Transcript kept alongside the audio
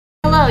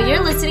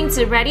You're listening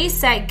to Ready,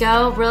 Set,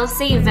 Go Real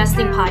Estate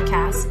Investing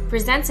Podcast,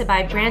 presented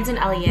by Brandon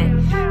Elliott.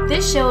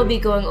 This show will be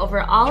going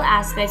over all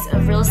aspects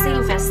of real estate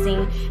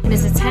investing and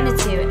is intended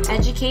to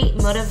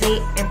educate,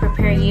 motivate, and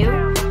prepare you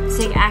to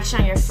take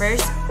action on your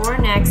first or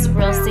next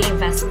real estate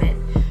investment.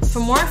 For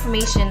more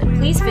information,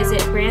 please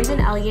visit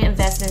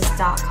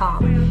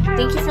BrandonElliottInvestments.com.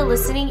 Thank you for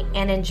listening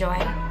and enjoy.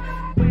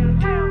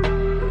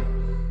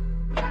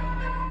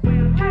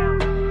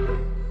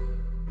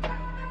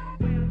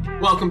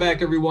 Welcome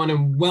back, everyone,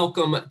 and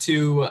welcome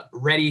to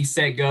Ready,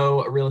 Set,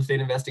 Go, a real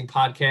estate investing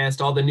podcast.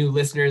 All the new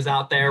listeners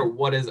out there,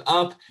 what is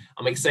up?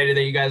 I'm excited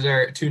that you guys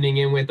are tuning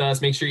in with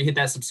us. Make sure you hit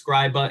that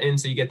subscribe button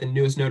so you get the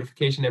newest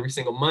notification every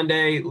single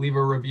Monday. Leave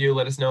a review.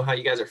 Let us know how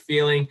you guys are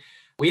feeling.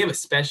 We have a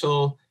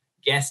special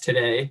guest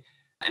today,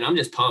 and I'm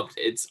just pumped.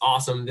 It's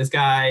awesome. This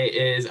guy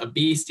is a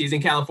beast. He's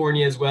in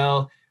California as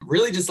well.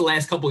 Really, just the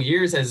last couple of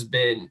years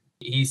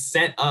he's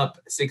set up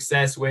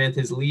success with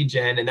his lead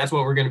gen, and that's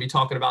what we're going to be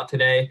talking about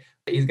today.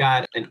 He's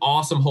got an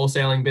awesome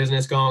wholesaling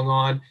business going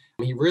on.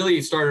 He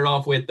really started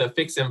off with the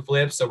fix and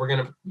flip. So we're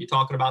going to be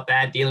talking about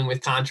that, dealing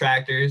with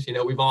contractors. You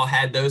know, we've all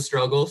had those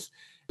struggles.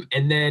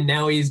 And then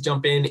now he's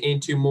jumping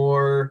into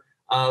more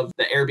of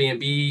the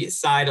Airbnb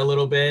side a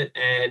little bit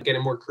and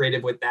getting more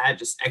creative with that,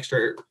 just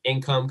extra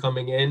income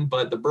coming in.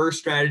 But the BRRRR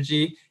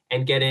strategy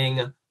and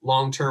getting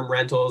long-term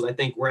rentals, I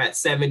think we're at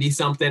 70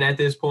 something at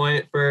this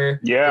point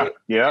Yeah,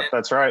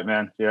 that's right,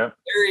 man. Yeah.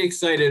 Very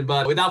excited,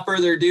 but without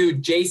further ado,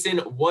 Jason,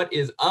 what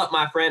is up,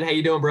 my friend? How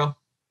you doing, bro?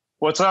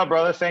 What's up,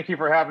 brother? Thank you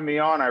for having me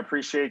on. I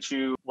appreciate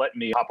you letting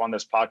me hop on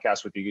this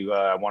podcast with you.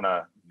 I want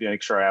to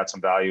make sure I add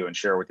some value and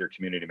share with your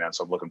community, man.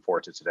 So I'm looking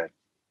forward to today.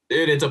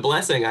 Dude, it's a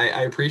blessing.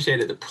 I appreciate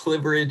it. The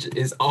privilege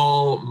is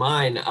all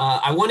mine.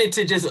 I wanted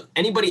to just,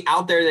 anybody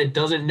out there that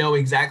doesn't know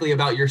exactly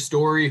about your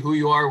story, who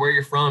you are, where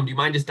you're from, do you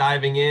mind just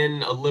diving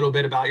in a little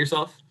bit about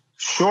yourself?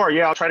 Sure.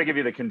 Yeah, I'll try to give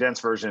you the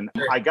condensed version.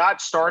 Sure. I got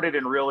started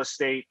in real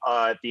estate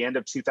at the end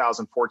of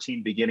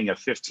 2014, beginning of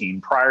 15.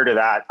 Prior to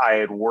that, I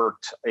had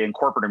worked in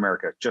corporate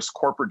America, just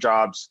corporate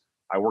jobs.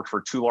 I worked for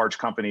two large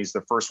companies.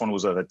 The first one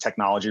was a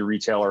technology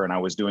retailer, and I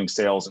was doing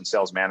sales and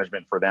sales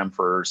management for them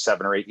for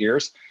 7 or 8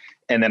 years.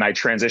 And then I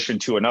transitioned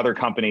to another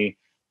company,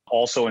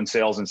 also in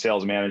sales and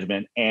sales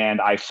management.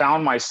 And I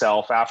found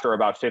myself after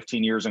about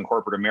 15 years in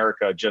corporate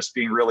America, just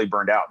being really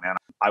burned out, man.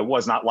 I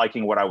was not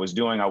liking what I was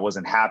doing. I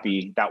wasn't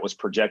happy. That was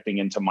projecting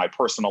into my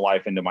personal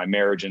life, into my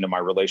marriage, into my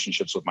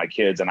relationships with my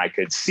kids. And I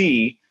could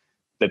see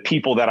the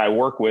people that I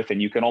work with,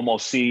 and you can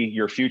almost see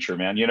your future,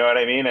 man. You know what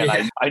I mean? And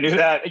yeah. I knew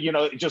that,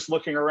 just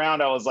looking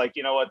around, I was like,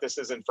 you know what, this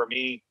isn't for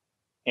me.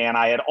 And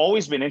I had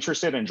always been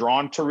interested and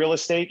drawn to real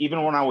estate.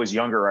 Even when I was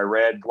younger, I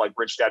read like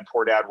Rich Dad,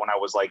 Poor Dad when I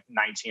was like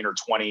 19 or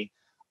 20.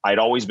 I'd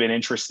always been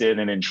interested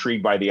and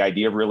intrigued by the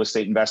idea of real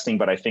estate investing.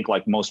 But I think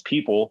like most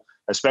people,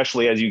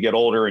 especially as you get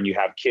older and you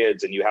have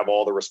kids and you have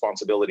all the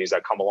responsibilities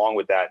that come along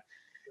with that,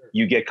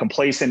 you get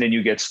complacent and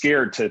you get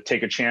scared to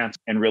take a chance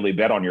and really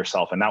bet on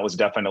yourself. And that was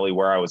definitely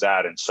where I was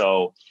at. And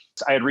so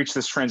I had reached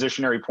this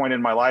transitionary point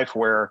in my life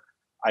where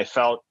I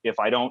felt if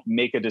I don't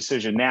make a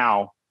decision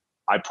now,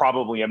 I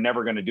probably am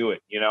never going to do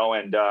it,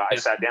 and I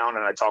sat down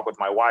and I talked with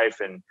my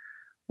wife, and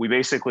we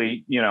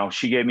basically,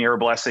 she gave me her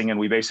blessing, and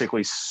we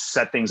basically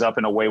set things up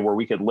in a way where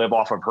we could live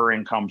off of her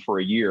income for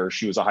a year.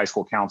 She was a high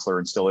school counselor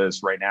and still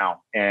is right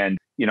now. And,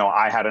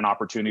 I had an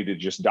opportunity to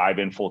just dive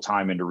in full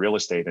time into real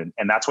estate. And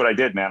that's what I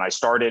did, man. I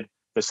started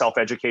the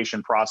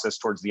self-education process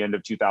towards the end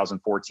of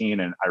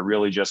 2014. And I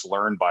really just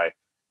learned by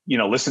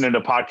listening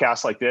to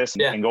podcasts like this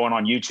and going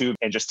on YouTube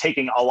and just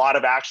taking a lot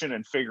of action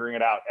and figuring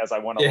it out as I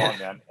went along,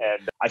 man.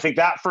 And I think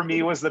that for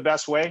me was the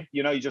best way.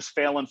 You just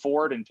failing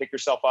forward and pick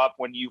yourself up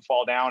when you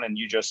fall down, and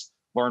you just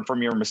learn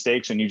from your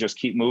mistakes and you just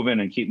keep moving.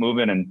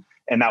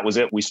 And that was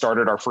it. We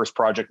started our first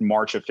project in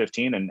March of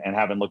 15 and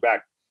haven't looked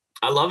back.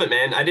 I love it,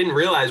 man. I didn't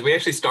realize we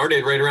actually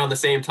started right around the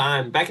same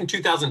time. Back in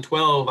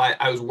 2012,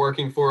 I was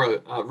working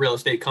for a real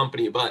estate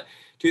company, but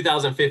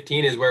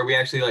 2015 is where we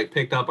actually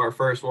picked up our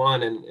first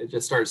one, and it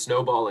just started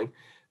snowballing.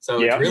 So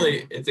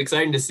it's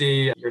exciting to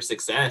see your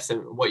success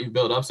and what you've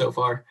built up so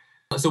far.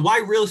 So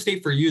why real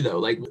estate for you though?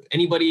 Like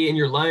anybody in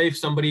your life,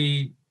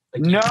 somebody?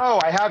 No,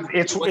 I have.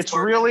 It's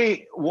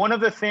really one of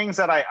the things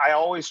that I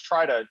always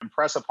try to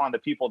impress upon the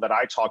people that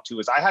I talk to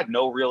is I had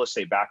no real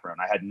estate background.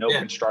 I had no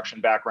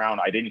construction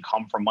background. I didn't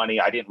come from money.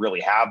 I didn't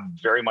really have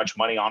very much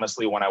money,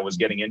 honestly, when I was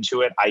getting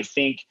into it. I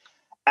think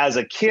as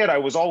a kid, I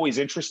was always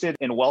interested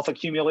in wealth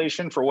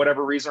accumulation for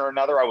whatever reason or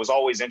another. I was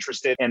always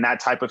interested in that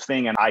type of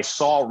thing. And I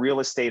saw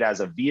real estate as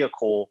a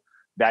vehicle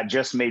that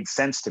just made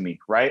sense to me,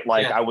 right?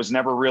 I was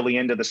never really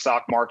into the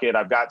stock market.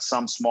 I've got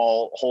some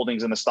small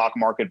holdings in the stock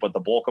market, but the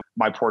bulk of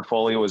my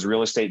portfolio is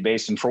real estate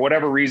based. And for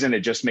whatever reason,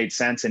 it just made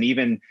sense. And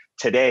even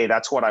today,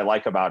 that's what I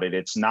like about it.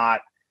 It's not,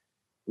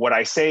 what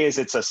I say is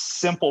it's a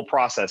simple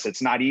process.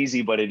 It's not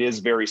easy, but it is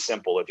very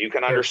simple. If you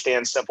can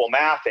understand simple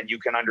math and you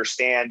can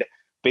understand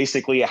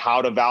basically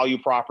how to value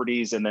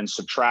properties and then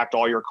subtract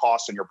all your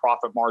costs and your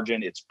profit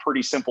margin, it's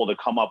pretty simple to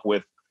come up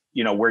with,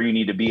 where you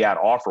need to be at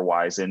offer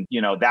wise. And,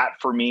 that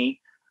for me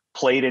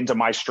played into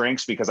my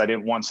strengths because I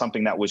didn't want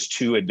something that was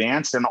too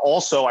advanced. And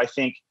also I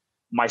think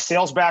my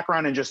sales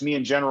background and just me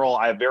in general,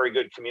 I have very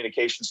good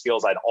communication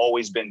skills. I'd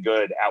always been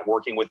good at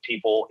working with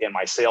people in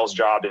my sales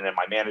job and in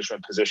my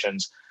management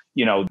positions.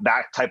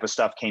 That type of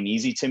stuff came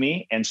easy to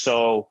me. And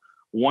so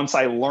once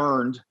I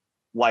learned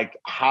like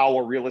how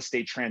a real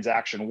estate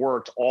transaction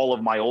worked, all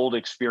of my old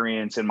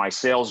experience in my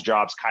sales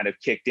jobs kind of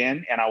kicked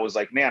in. And I was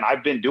like, man,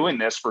 I've been doing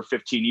this for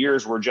 15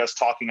 years. We're just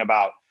talking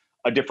about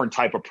a different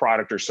type of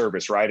product or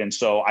service, right? And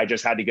so I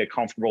just had to get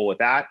comfortable with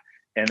that.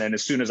 And then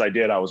as soon as I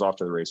did, I was off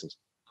to the races.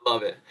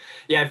 Love it.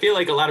 Yeah, I feel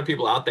like a lot of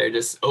people out there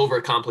just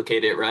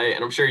overcomplicate it, right?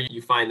 And I'm sure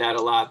you find that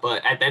a lot.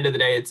 But at the end of the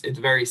day, it's a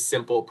very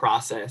simple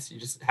process. You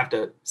just have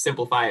to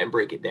simplify it and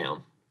break it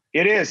down.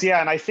 It is,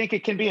 yeah. And I think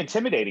it can be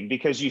intimidating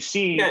because you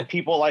see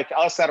people like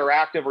us that are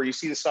active, or you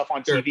see the stuff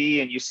on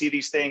TV and you see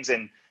these things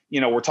and,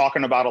 we're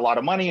talking about a lot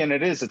of money, and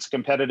it's a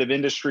competitive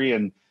industry.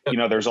 And,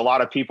 there's a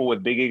lot of people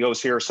with big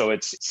egos here. So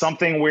it's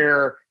something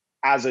where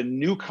as a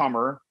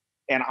newcomer,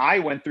 and I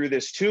went through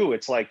this too,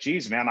 it's like,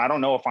 geez, man, I don't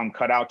know if I'm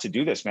cut out to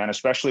do this, man,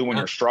 especially when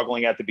you're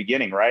struggling at the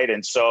beginning, right?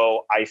 And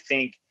so I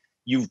think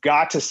you've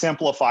got to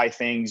simplify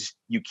things.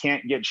 You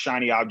can't get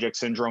shiny object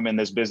syndrome in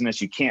this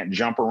business. You can't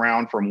jump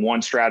around from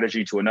one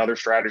strategy to another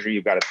strategy.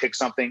 You've got to pick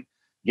something,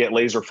 get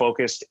laser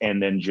focused,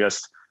 and then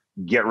just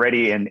get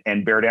ready and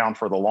bear down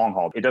for the long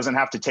haul. It doesn't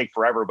have to take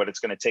forever, but it's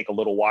going to take a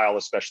little while,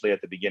 especially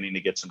at the beginning,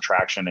 to get some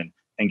traction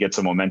and get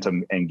some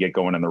momentum and get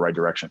going in the right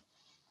direction.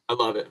 I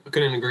love it. I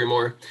couldn't agree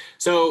more.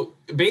 So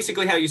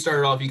basically how you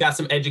started off, you got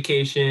some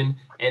education,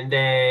 and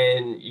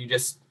then you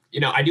just,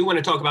 I do want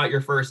to talk about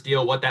your first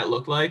deal, what that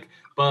looked like.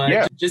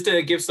 But just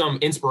to give some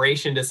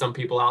inspiration to some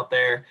people out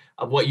there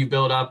of what you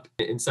built up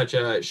in such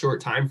a short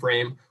time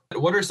frame,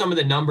 what are some of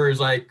the numbers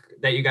like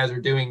that you guys are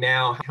doing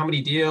now? How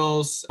many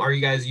deals are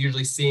you guys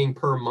usually seeing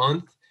per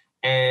month?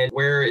 And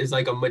where is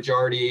like a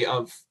majority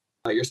of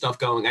your stuff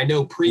going? I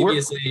know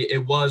previously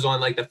it was on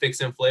like the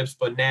fix and flips,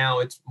 but now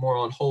it's more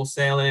on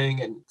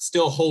wholesaling and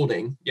still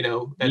holding, that's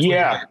what you're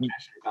passionate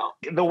about.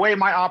 The way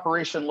my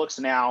operation looks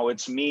now,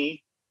 it's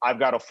me. I've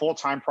got a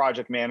full-time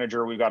project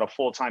manager. We've got a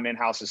full-time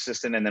in-house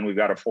assistant, and then we've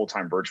got a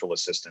full-time virtual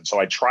assistant. So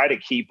I try to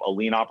keep a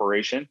lean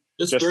operation,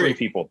 just 3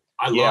 people.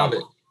 I love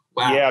it.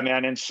 Wow. Yeah,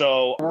 man. And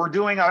so we're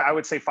doing, I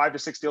would say 5 to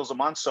 6 deals a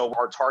month. So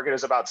our target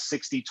is about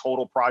 60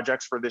 total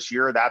projects for this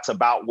year. That's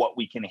about what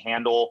we can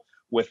handle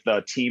with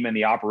the team and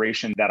the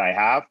operation that I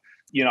have.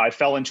 I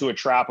fell into a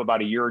trap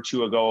about a year or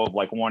two ago of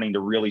like wanting to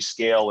really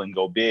scale and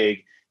go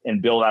big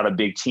and build out a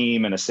big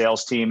team and a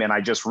sales team. And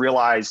I just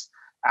realized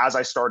as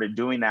I started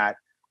doing that,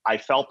 I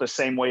felt the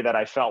same way that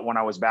I felt when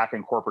I was back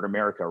in corporate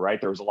America,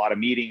 right? There was a lot of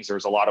meetings. There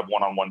was a lot of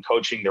one-on-one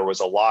coaching. There was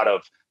a lot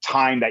of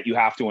time that you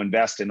have to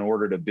invest in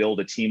order to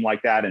build a team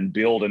like that and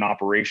build an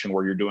operation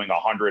where you're doing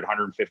 100,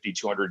 150,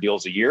 200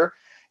 deals a year.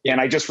 And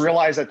I just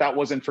realized that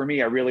wasn't for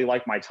me. I really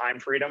like my time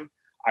freedom.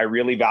 I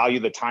really value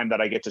the time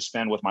that I get to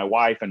spend with my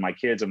wife and my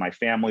kids and my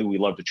family. We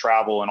love to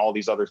travel and all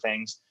these other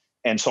things.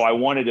 And so I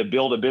wanted to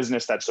build a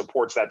business that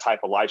supports that type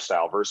of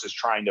lifestyle versus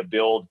trying to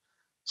build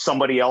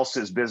somebody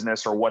else's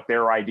business or what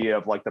their idea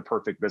of like the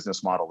perfect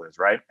business model is,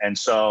 right? And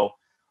so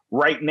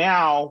right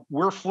now,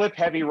 we're flip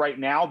heavy right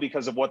now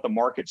because of what the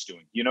market's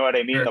doing. You know what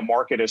I mean? Sure. The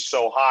market is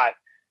so hot.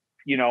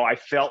 I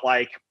felt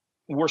like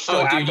we're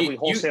still actively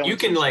wholesaling. You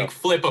can like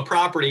flip a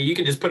property. You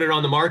can just put it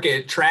on the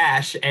market,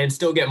 trash, and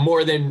still get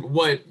more than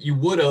what you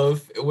would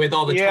have with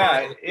all the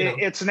time.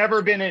 It's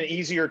never been an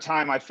easier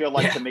time, I feel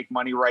like, to make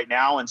money right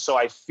now. And so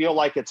I feel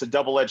like it's a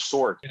double-edged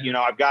sword.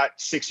 Yeah. I've got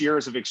 6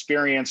 years of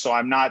experience, so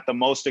I'm not the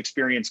most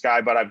experienced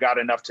guy, but I've got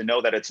enough to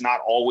know that it's not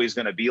always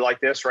going to be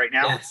like this right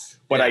now. Yes.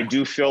 But I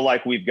do feel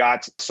like we've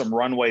got some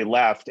runway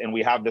left, and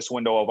we have this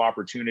window of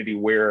opportunity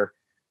where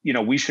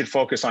we should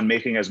focus on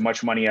making as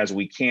much money as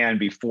we can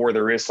before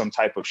there is some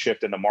type of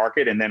shift in the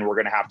market. And then we're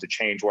going to have to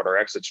change what our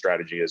exit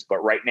strategy is. But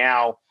right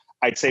now,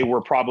 I'd say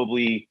we're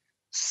probably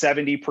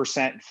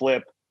 70%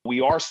 flip. We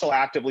are still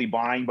actively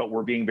buying, but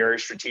we're being very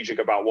strategic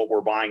about what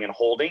we're buying and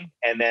holding.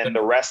 And then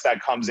the rest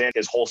that comes in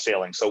is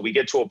wholesaling. So we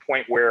get to a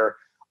point where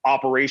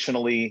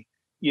operationally,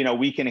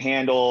 we can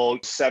handle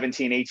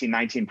 17, 18,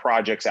 19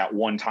 projects at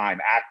one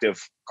time,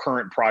 active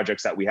current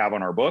projects that we have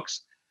on our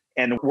books.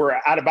 And we're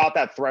at about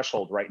that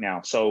threshold right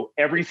now. So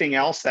everything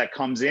else that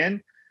comes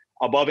in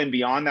above and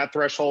beyond that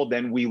threshold,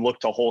 then we look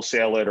to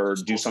wholesale it or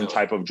do some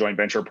type of joint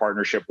venture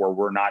partnership where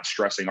we're not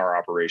stressing our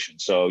operation.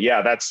 So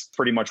yeah, that's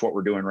pretty much what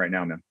we're doing right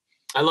now, man.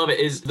 I love it.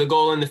 Is the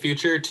goal in the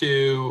future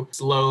to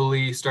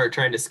slowly start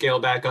trying to scale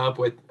back up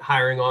with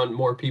hiring on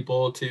more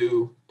people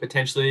to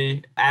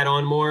potentially add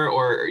on more,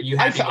 or are you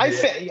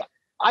happy?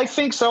 I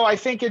think so. I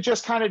think it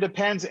just kind of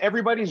depends.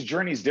 Everybody's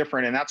journey is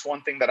different. And that's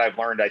one thing that I've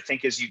learned, I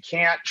think, is you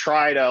can't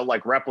try to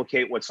like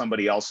replicate what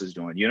somebody else is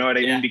doing. You know what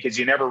I mean? Because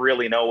you never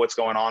really know what's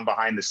going on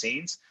behind the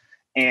scenes.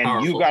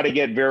 And you've got to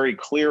get very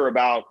clear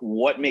about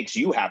what makes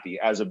you happy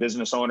as a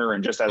business owner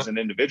and just as an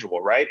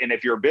individual, right? And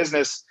if your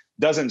business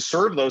doesn't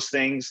serve those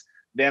things,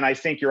 then I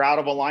think you're out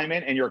of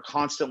alignment and you're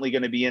constantly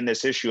going to be in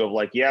this issue of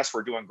like, yes,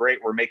 we're doing great.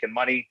 We're making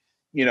money.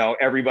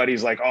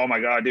 Everybody's like, oh my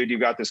God, dude, you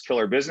got this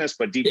killer business.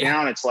 But deep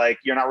down, it's like,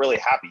 you're not really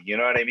happy. You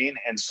know what I mean?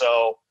 And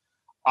so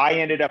I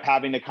ended up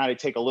having to kind of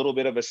take a little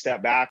bit of a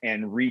step back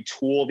and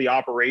retool the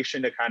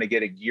operation to kind of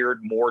get it geared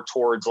more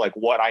towards like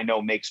what I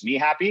know makes me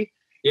happy.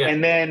 Yeah.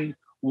 And then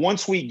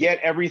once we get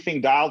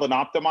everything dialed and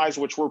optimized,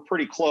 which we're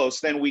pretty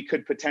close, then we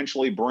could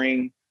potentially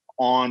bring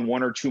on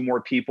one or two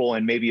more people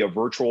and maybe a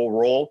virtual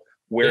role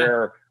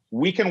where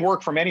we can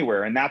work from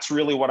anywhere. And that's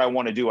really what I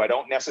want to do. I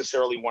don't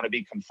necessarily want to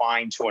be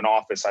confined to an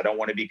office. I don't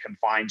want to be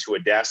confined to a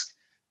desk.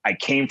 I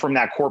came from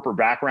that corporate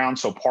background.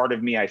 So part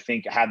of me, I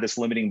think, had this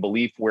limiting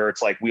belief where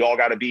it's like, we all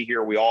got to be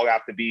here. We all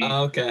have to be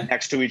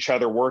next to each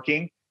other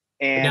working.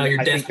 And now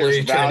you're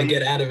desperately trying to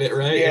get out of it,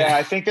 right? Yeah,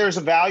 I think there's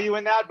a value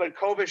in that. But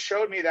COVID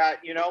showed me that,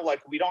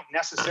 like we don't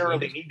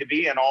necessarily need to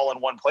be all in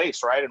one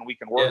place, right? And we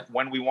can work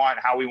when we want,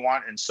 how we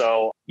want. And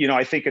so,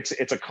 I think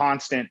it's a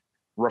constant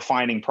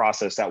refining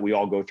process that we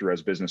all go through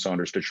as business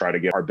owners to try to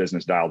get our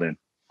business dialed in.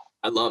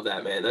 I love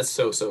that, man. That's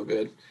so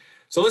good.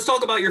 So let's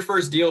talk about your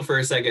first deal for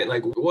a second.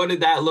 Like, what did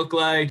that look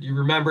like? You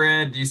remember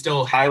it? Do you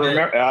still have it?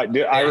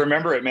 I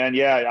remember it, man.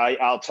 Yeah,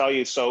 I'll tell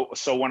you. So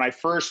when I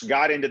first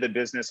got into the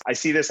business, I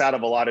see this out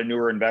of a lot of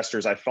newer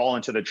investors. I fall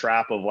into the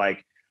trap of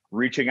like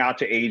reaching out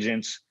to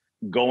agents,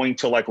 going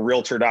to like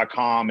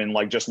realtor.com and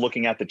like just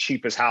looking at the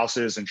cheapest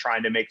houses and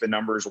trying to make the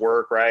numbers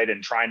work, right?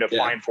 And trying to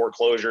find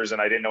foreclosures.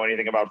 And I didn't know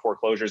anything about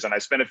foreclosures. And I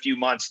spent a few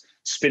months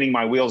spinning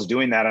my wheels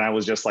doing that. And I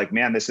was just like,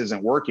 man, this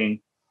isn't working.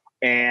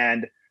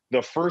 And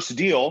the first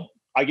deal,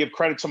 I give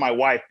credit to my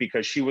wife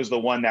because she was the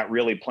one that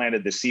really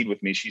planted the seed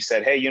with me. She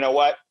said, hey, you know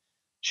what?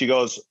 She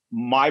goes,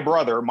 my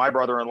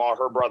brother-in-law,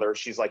 her brother,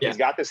 she's like, he's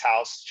got this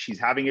house. She's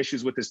having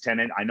issues with his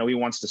tenant. I know he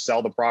wants to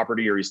sell the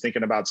property or he's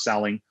thinking about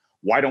selling.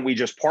 Why don't we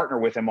just partner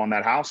with him on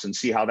that house and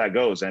see how that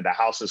goes? And the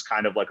house is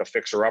kind of like a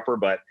fixer-upper,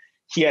 but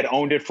he had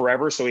owned it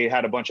forever. So he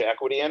had a bunch of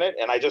equity in it.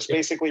 And I just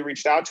basically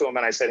reached out to him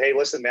and I said, hey,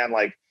 listen, man,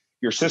 like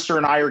your sister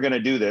and I are going to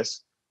do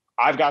this.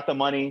 I've got the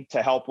money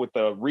to help with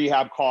the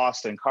rehab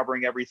cost and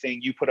covering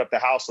everything. You put up the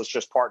house. Let's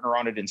just partner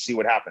on it and see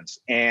what happens.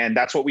 And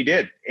that's what we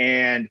did.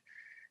 And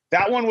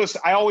that one was,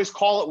 I always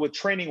call it with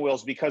training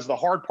wheels because the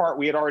hard part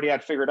we had already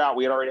had figured out.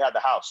 We had already had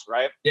the house,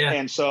 right? Yeah.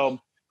 And so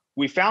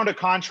we found a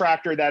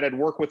contractor that had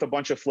worked with a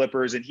bunch of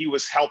flippers and he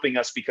was helping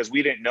us because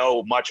we didn't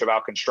know much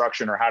about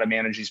construction or how to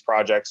manage these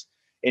projects.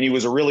 And he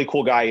was a really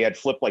cool guy. He had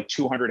flipped like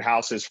 200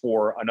 houses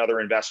for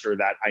another investor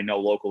that I know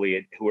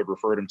locally who had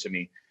referred him to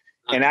me.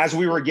 And as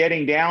we were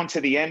getting down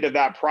to the end of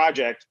that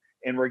project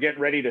and we're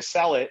getting ready to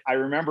sell it,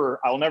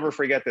 I'll never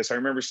forget this. I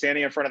remember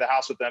standing in front of the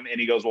house with them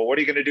and he goes, well, what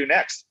are you going to do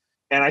next?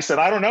 And I said,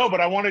 I don't know,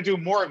 but I want to do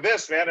more of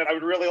this, man. And I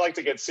would really like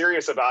to get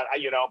serious about,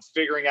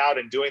 figuring out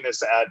and doing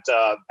this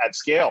at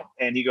scale.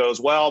 And he goes,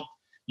 well,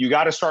 you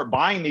got to start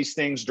buying these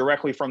things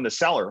directly from the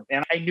seller.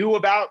 And I knew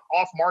about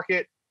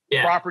off-market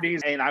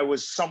properties and I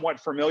was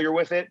somewhat familiar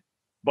with it.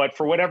 But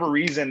for whatever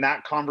reason,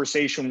 that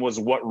conversation was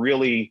what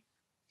really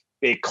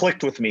it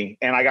clicked with me.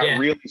 And I got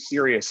really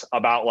serious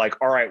about like,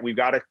 all right, we've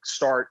got to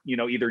start,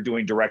 either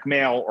doing direct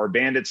mail or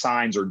bandit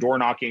signs or door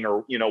knocking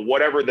or,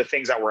 whatever the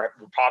things that were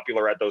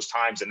popular at those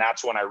times. And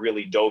that's when I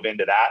really dove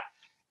into that.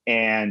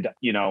 And,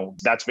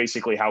 that's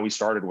basically how we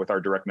started with our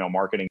direct mail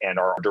marketing and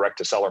our direct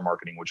to seller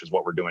marketing, which is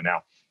what we're doing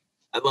now.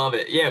 I love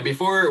it. Yeah.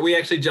 Before we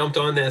actually jumped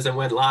on this and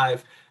went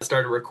live,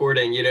 started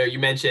recording, you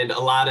mentioned a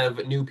lot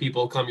of new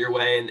people come your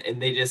way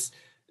and they just,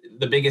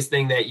 the biggest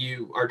thing that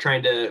you are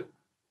trying to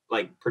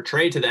like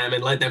portray to them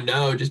and let them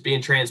know, just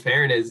being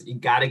transparent, is you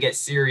got to get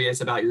serious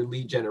about your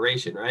lead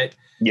generation, right?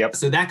 Yep.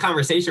 So that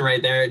conversation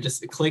right there,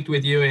 just clicked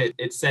with you.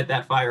 It set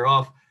that fire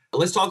off.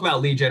 Let's talk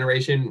about lead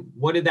generation.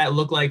 What did that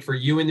look like for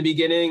you in the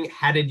beginning?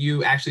 How did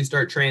you actually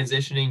start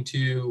transitioning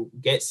to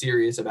get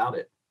serious about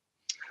it?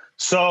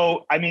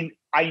 So,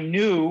 I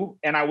knew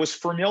and I was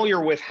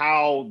familiar with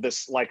how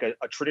this, like a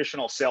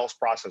traditional sales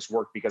process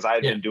worked because I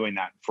had been doing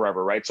that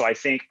forever, right? So I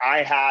think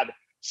I had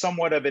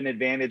somewhat of an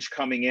advantage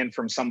coming in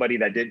from somebody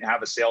that didn't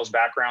have a sales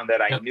background,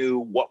 that I knew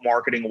what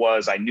marketing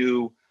was. I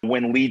knew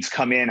when leads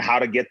come in, how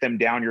to get them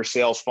down your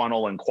sales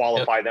funnel and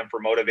qualify them for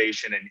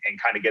motivation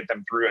and kind of get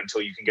them through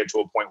until you can get to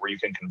a point where you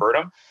can convert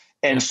them.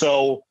 And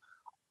so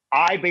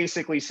I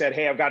basically said,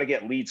 hey, I've got to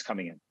get leads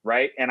coming in,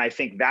 right? And I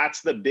think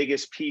that's the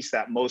biggest piece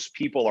that most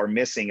people are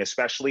missing,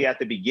 especially at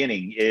the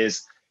beginning,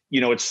 is,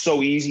 it's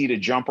so easy to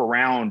jump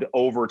around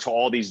over to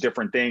all these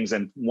different things.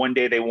 And one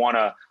day they want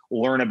to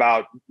learn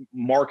about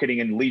marketing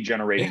and lead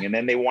generating. And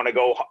then they want to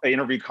go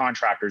interview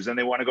contractors. Then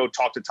they want to go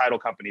talk to title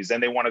companies.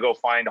 Then they want to go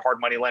find hard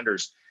money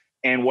lenders.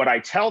 And what I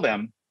tell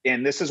them,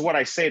 and this is what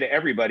I say to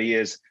everybody,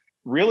 is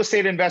real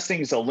estate investing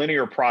is a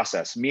linear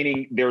process,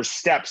 meaning there's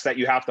steps that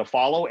you have to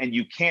follow and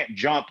you can't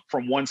jump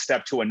from one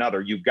step to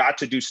another. You've got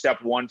to do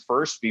step one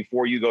first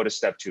before you go to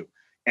step two.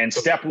 And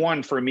step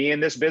one for me in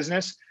this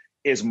business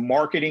is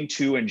marketing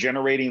to and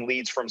generating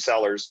leads from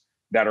sellers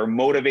that are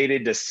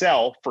motivated to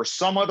sell for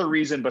some other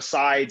reason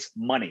besides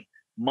money.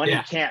 Money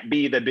can't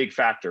be the big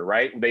factor,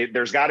 right?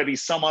 There's got to be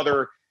some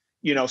other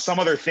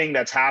thing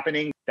that's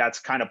happening that's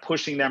kind of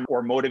pushing them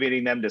or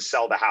motivating them to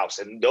sell the house.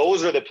 And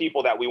those are the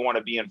people that we want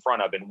to be in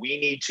front of. And we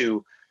need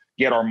to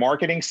get our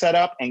marketing set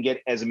up and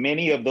get as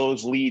many of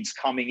those leads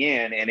coming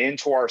in and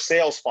into our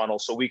sales funnel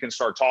so we can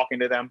start talking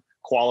to them,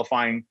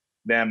 qualifying,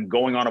 them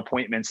going on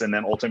appointments and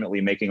then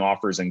ultimately making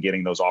offers and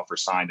getting those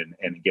offers signed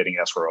and getting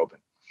escrow open.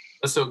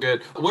 That's so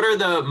good. What are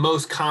the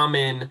most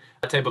common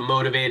type of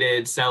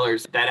motivated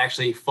sellers that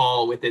actually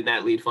fall within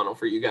that lead funnel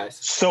for you guys?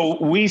 So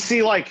we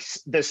see like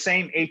the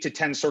same 8 to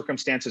 10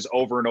 circumstances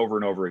over and over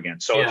and over again.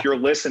 So if you're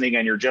listening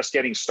and you're just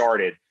getting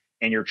started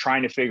and you're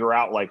trying to figure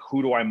out like,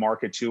 who do I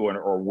market to,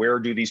 or where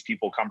do these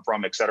people come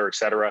from, et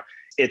cetera,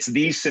 it's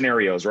these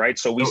scenarios, right?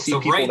 So we see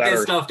people write that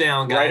this are, stuff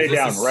down, guys.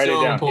 write it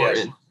down.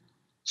 Important. Yes.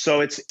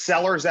 So it's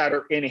sellers that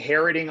are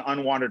inheriting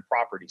unwanted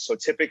property. So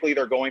typically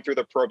they're going through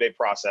the probate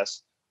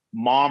process.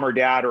 Mom or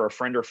dad or a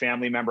friend or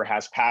family member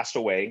has passed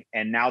away,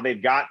 and now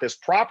they've got this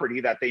property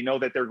that they know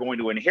that they're going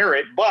to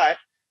inherit, but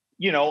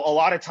a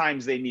lot of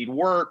times they need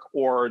work,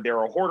 or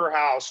they're a hoarder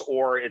house,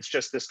 or it's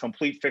just this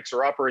complete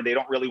fixer-upper and they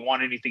don't really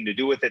want anything to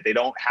do with it. They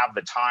don't have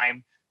the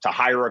time to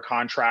hire a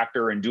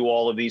contractor and do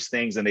all of these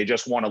things, and they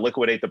just want to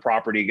liquidate the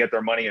property, get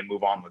their money, and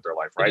move on with their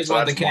life, right? They just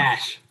want the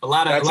cash. A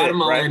lot of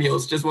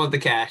millennials just want the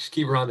cash.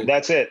 Keep running.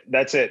 That's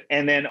it.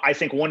 And then I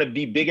think one of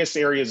the biggest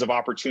areas of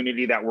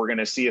opportunity that we're going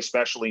to see,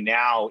 especially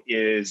now,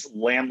 is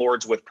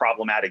landlords with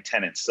problematic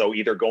tenants. So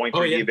either going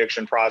through the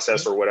eviction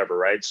process or whatever,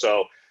 right?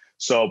 So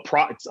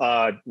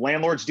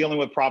landlords dealing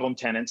with problem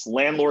tenants,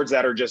 landlords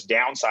that are just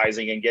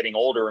downsizing and getting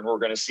older. And we're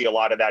going to see a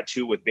lot of that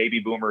too with baby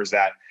boomers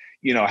that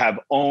have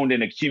owned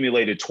and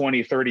accumulated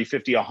 20, 30,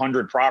 50,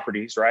 100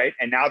 properties, right?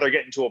 And now they're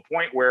getting to a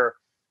point where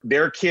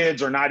their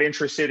kids are not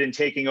interested in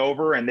taking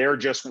over and they're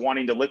just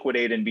wanting to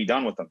liquidate and be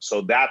done with them.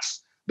 So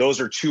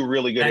those are two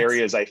really good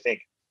areas, I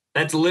think.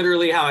 That's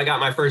literally how I got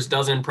my first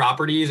dozen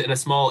properties in a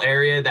small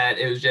area that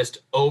it was just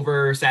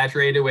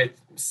oversaturated with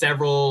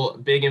several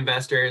big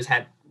investors,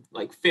 had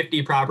like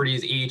 50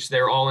 properties each.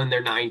 They're all in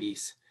their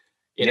 90s.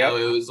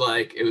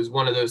 It was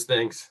one of those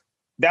things.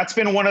 That's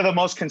been one of the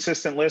most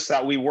consistent lists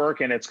that we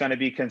work, and it's going to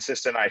be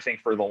consistent, I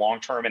think, for the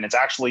long term. And it's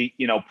actually,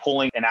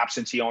 pulling an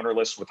absentee owner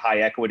list with high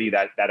equity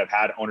that have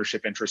had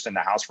ownership interest in the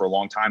house for a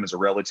long time is a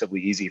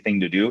relatively easy thing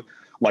to do,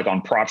 like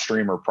on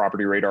PropStream or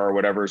Property Radar or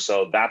whatever.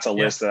 So that's a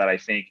list that I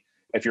think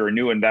if you're a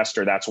new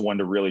investor, that's one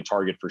to really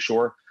target for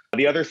sure.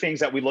 The other things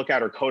that we look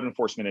at are code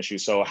enforcement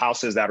issues. So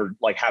houses that are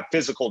like have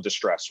physical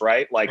distress,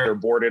 right? Like they're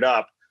boarded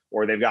up,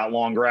 or they've got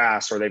long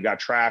grass, or they've got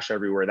trash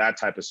everywhere, that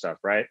type of stuff,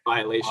 right?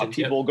 Violation.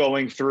 People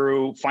going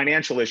through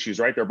financial issues,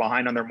 right? They're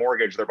behind on their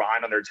mortgage, they're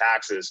behind on their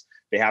taxes,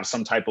 they have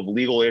some type of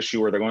legal issue,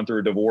 or they're going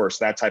through a divorce,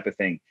 that type of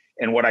thing.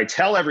 And what I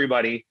tell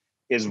everybody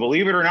is,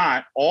 believe it or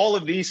not, all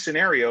of these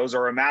scenarios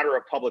are a matter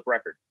of public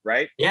record,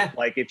 right? Yeah.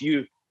 Like if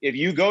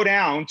you go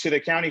down to the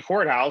county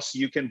courthouse,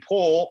 you can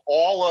pull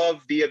all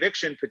of the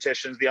eviction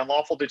petitions, the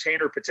unlawful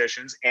detainer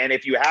petitions. And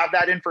if you have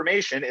that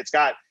information, it's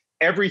got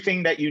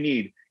everything that you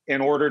need in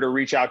order to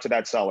reach out to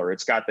that seller.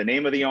 It's got the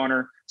name of the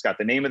owner, it's got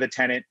the name of the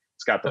tenant,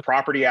 it's got the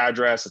property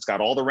address, it's got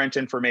all the rent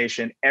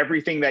information,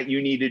 everything that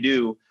you need to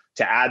do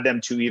to add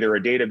them to either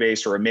a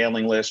database or a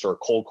mailing list or a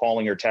cold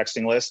calling or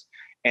texting list.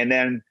 And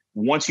then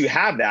once you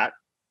have that,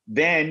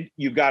 then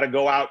you've got to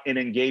go out and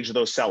engage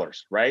those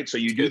sellers, right? So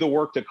you do the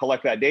work to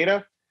collect that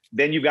data,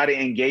 then you've got to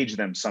engage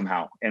them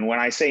somehow. And when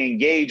I say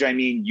engage, I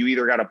mean, you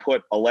either got to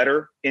put a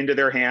letter into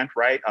their hand,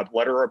 right? A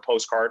letter or a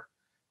postcard.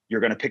 You're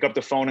going to pick up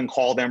the phone and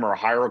call them, or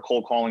hire a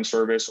cold calling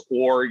service,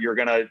 or you're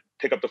going to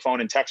pick up the phone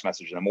and text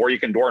message them, or you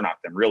can door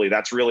knock them. Really,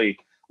 that's really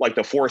like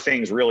the 4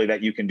 things really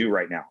that you can do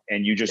right now.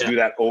 And you just do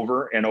that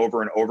over and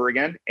over and over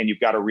again. And you've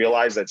got to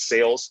realize that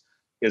sales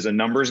is a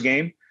numbers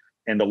game,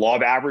 and the law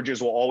of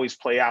averages will always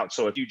play out.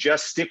 So if you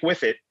just stick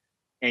with it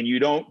and you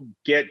don't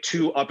get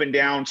too up and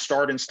down,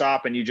 start and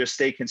stop, and you just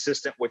stay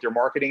consistent with your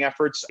marketing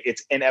efforts,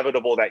 it's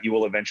inevitable that you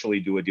will eventually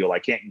do a deal. I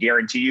can't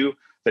guarantee you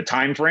the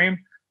time frame,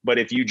 but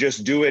if you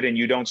just do it and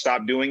you don't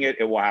stop doing it,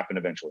 it will happen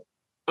eventually.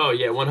 Oh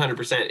yeah,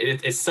 100%.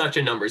 It's such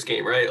a numbers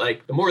game, right?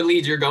 Like the more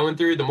leads you're going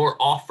through, the more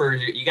offers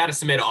you got to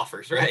submit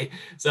offers, right?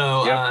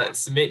 So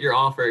submit your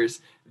offers,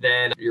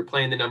 then you're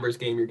playing the numbers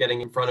game. You're getting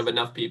in front of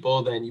enough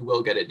people, then you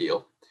will get a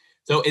deal.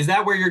 So is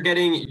that where you're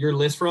getting your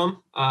list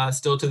from?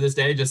 Still to this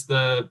day, just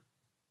the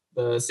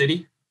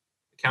city?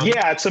 County?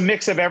 Yeah, it's a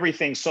mix of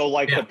everything. So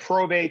like the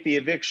probate, the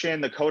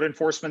eviction, the code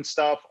enforcement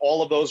stuff,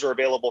 all of those are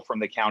available from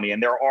the county.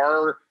 And there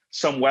are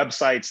some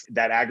websites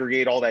that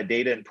aggregate all that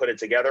data and put it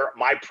together.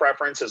 My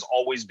preference has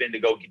always been to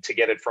go to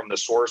get it from the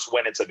source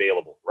when it's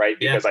available, right?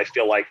 Because I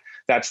feel like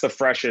that's the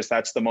freshest,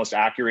 that's the most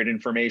accurate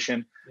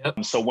information.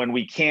 So when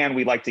we can,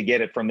 we like to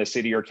get it from the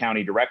city or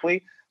county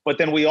directly. But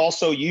then we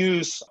also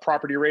use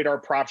Property Radar,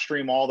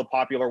 PropStream, all the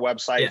popular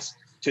websites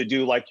to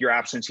do like your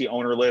absentee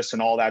owner list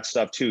and all that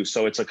stuff too.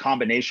 So it's a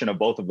combination of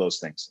both of those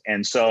things.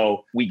 And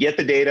so we get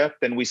the data,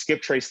 then we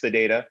skip trace the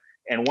data.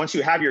 And once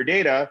you have your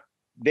data,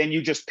 then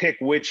you just pick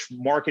which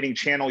marketing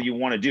channel you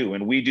want to do.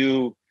 And we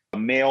do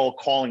mail,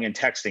 calling, and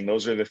texting.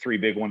 Those are the 3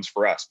 big ones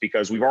for us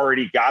because we've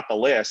already got the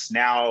list.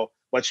 Now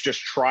let's just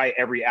try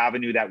every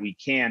avenue that we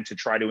can to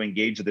try to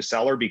engage the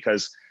seller,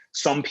 because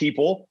some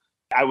people,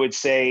 I would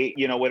say,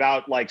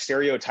 without like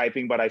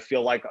stereotyping, but I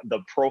feel like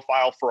the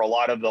profile for a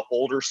lot of the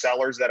older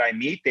sellers that I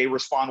meet, they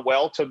respond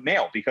well to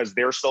mail because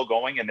they're still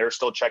going and they're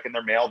still checking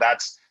their mail.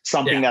 That's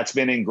something that's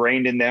been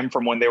ingrained in them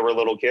from when they were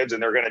little kids,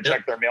 and they're going to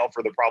check their mail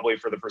probably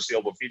for the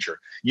foreseeable future.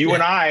 You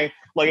and I,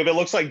 like if it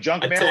looks like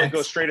junk mail, it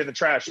goes straight in the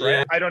trash, right?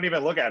 Yeah. I don't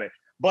even look at it,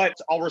 but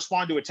I'll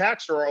respond to a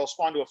text or I'll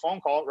respond to a phone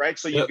call, right?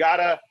 So you got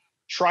to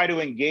try to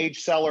engage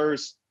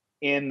sellers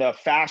in the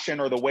fashion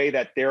or the way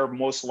that they're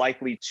most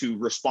likely to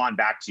respond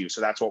back to you.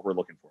 So that's what we're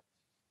looking for.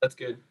 That's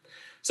good.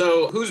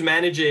 So who's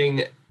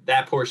managing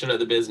that portion of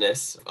the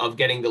business of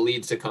getting the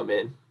leads to come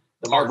in?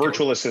 Our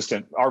virtual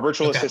assistant. Our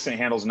virtual assistant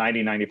handles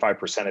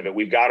 95% of it.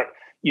 We've got,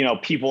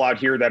 people out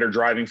here that are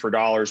driving for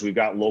dollars. We've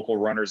got local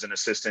runners and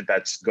assistant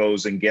that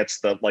goes and gets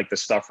the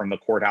stuff from the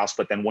courthouse.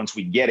 But then once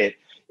we get it,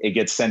 it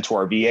gets sent to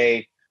our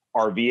VA.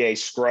 Our VA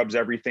scrubs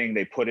everything.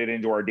 They put it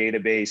into our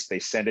database. They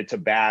send it to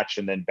Batch,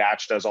 and then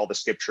Batch does all the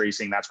skip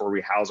tracing. That's where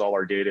we house all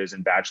our data is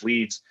in Batch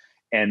leads.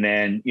 And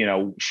then,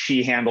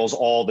 she handles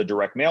all the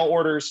direct mail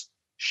orders.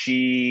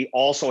 She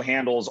also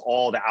handles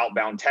all the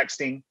outbound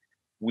texting.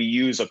 We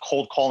use a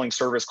cold calling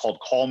service called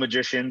Call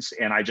Magicians,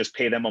 and I just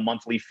pay them a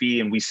monthly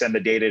fee and we send the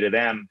data to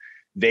them.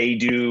 They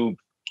do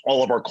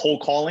all of our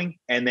cold calling,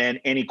 and then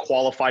any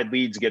qualified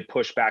leads get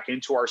pushed back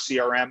into our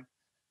CRM.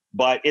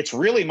 But it's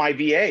really my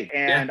VA.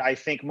 And I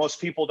think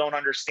most people don't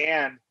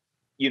understand,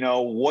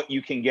 what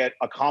you can get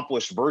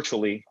accomplished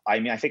virtually. I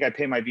mean, I think I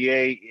pay my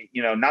VA,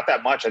 not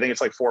that much. I think it's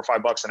like $4 or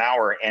 $5 an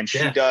hour. And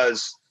she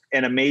does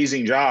an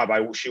amazing job.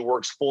 She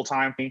works full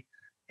time.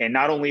 And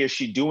not only is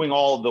she doing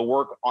all of the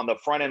work on the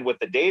front end with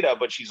the data,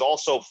 but she's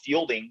also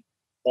fielding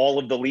all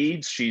of the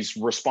leads. She's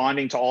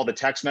responding to all the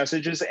text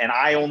messages. And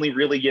I only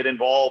really get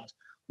involved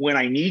when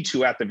I need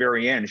to at the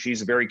very end.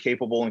 She's very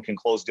capable and can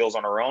close deals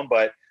on her own,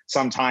 but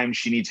sometimes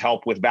she needs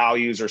help with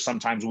values, or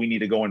sometimes we need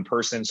to go in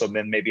person. So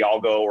then maybe I'll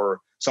go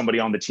or somebody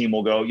on the team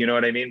will go, you know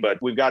what I mean? But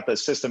we've got the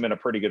system in a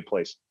pretty good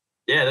place.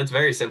 Yeah, that's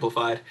very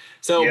simplified.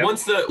 So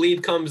once the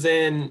lead comes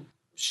in,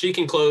 she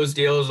can close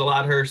deals a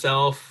lot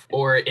herself,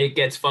 or it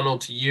gets funneled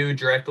to you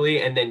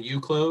directly and then you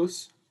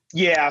close?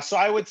 Yeah. So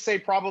I would say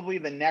probably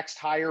the next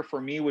hire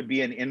for me would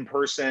be an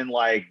in-person,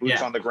 like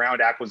boots on the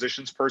ground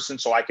acquisitions person.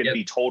 So I could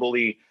be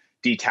totally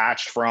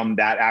detached from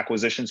that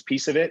acquisitions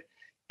piece of it.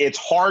 It's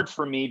hard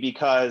for me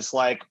because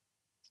like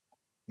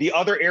the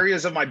other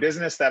areas of my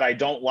business that I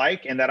don't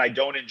like and that I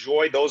don't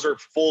enjoy, those are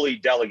fully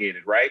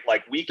delegated, right?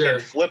 Like we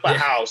can flip a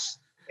house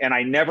and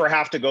I never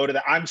have to go to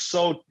that. I'm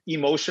so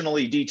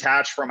emotionally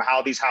detached from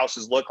how these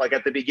houses look. Like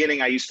at the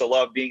beginning, I used to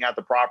love being at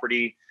the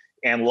property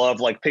and love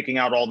like picking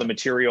out all the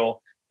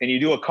material. And you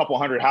do a couple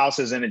hundred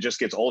houses and it just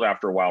gets old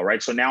after a while,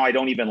 right? So now I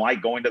don't even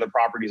like going to the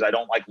properties. I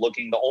don't like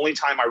looking. The only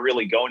time I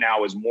really go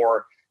now is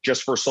more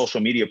just for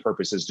social media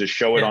purposes, to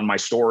show it on my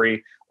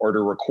story or to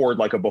record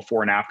like a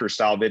before and after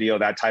style video,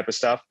 that type of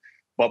stuff.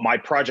 But my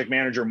project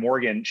manager,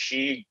 Morgan,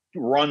 she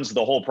runs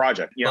the whole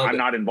project. I'm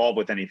not involved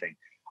with anything.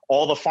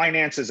 All the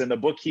finances and the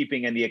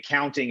bookkeeping and the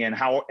accounting and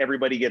how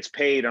everybody gets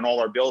paid and all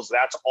our bills,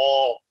 that's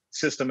all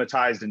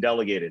systematized and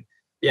delegated.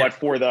 But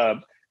for the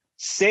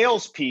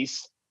sales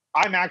piece,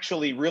 I'm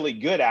actually really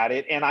good at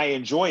it and I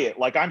enjoy it.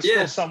 Like I'm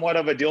still somewhat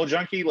of a deal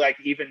junkie, like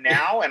even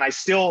now, and I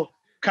still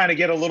kind of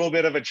get a little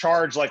bit of a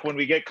charge, like when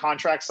we get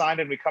contracts signed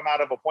and we come out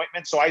of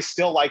appointments. So I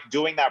still like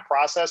doing that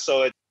process.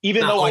 So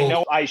even though I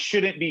know I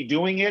shouldn't be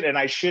doing it and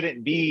I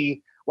shouldn't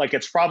be like,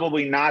 it's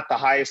probably not the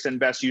highest and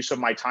best use of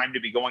my time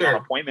to be going on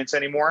appointments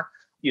anymore.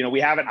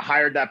 We haven't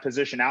hired that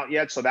position out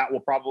yet. So that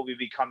will probably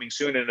be coming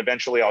soon. And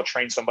eventually I'll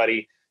train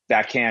somebody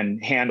that can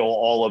handle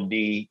all of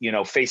the,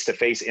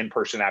 face-to-face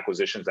in-person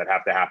acquisitions that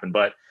have to happen.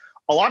 But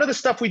a lot of the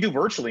stuff we do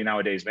virtually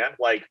nowadays, man,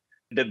 like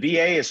the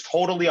VA is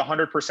totally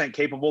 100%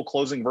 capable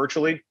closing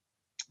virtually.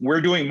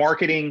 We're doing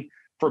marketing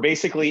for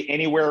basically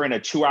anywhere in a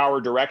 2-hour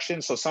direction.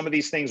 So some of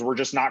these things we're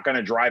just not going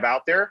to drive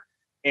out there.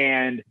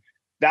 And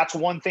that's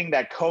one thing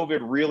that COVID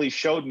really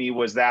showed me,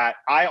 was that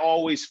I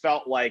always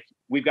felt like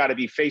we've got to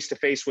be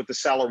face-to-face with the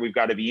seller. We've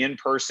got to be in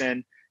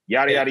person,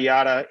 yada, yada,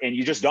 yada. And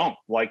you just don't.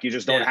 Like, you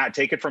just don't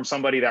take it from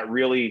somebody that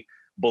really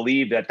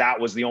believed that that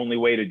was the only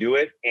way to do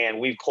it. And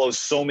we've closed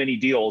so many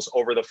deals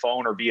over the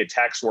phone or via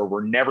text where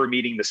we're never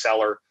meeting the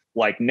seller,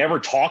 like never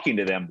talking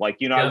to them. Like,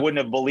 I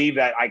wouldn't have believed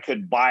that I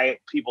could buy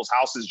people's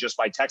houses just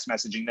by text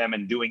messaging them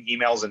and doing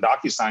emails and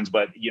DocuSigns.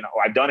 But,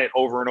 I've done it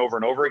over and over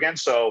and over again.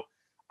 So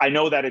I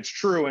know that it's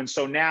true. And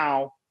so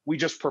now we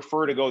just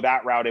prefer to go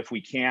that route if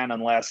we can,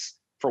 unless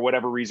for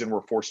whatever reason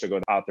we're forced to go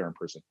out there in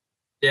person.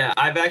 Yeah,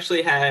 I've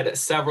actually had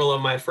several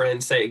of my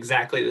friends say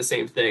exactly the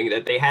same thing,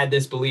 that they had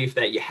this belief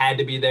that you had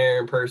to be there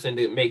in person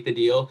to make the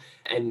deal.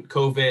 And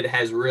COVID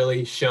has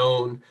really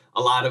shown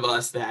a lot of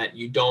us that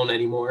you don't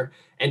anymore.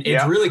 And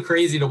it's really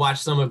crazy to watch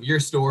some of your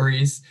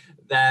stories,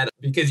 that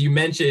because you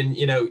mentioned,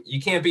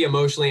 you can't be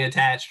emotionally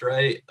attached,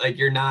 right? Like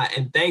you're not.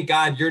 And thank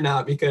God you're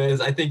not,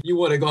 because I think you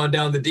would have gone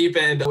down the deep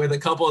end with a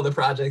couple of the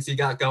projects you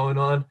got going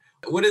on.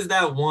 What is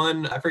that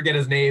one? I forget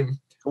his name.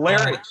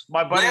 Larry,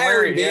 my buddy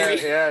Larry.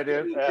 Yeah,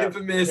 dude. Yeah.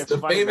 Infamous, the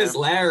funny, famous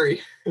man.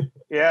 Larry.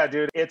 Yeah,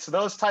 dude. It's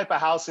those type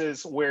of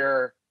houses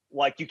where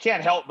like you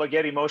can't help but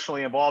get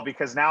emotionally involved,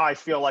 because now I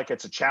feel like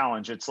it's a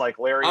challenge. It's like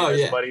Larry and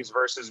his buddies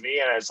versus me.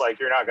 And it's like,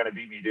 you're not going to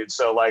beat me, dude.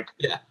 So like,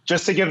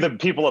 just to give the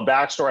people a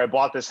backstory, I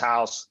bought this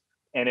house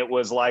And it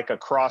was like a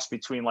cross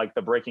between like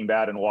the Breaking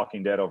Bad and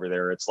Walking Dead over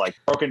there. It's like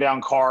broken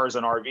down cars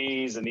and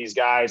RVs, and these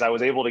guys, I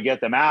was able to get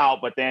them out,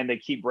 but then they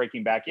keep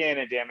breaking back in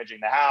and damaging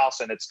the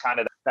house. And it's kind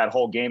of that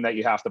whole game that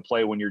you have to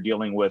play when you're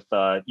dealing with,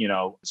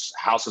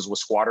 houses with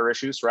squatter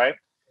issues, right?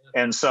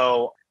 And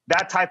so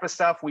that type of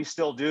stuff we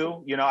still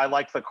do. I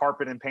like the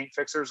carpet and paint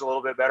fixers a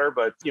little bit better,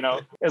 but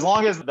as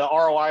long as the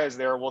ROI is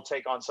there, we'll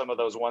take on some of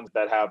those ones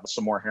that have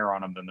some more hair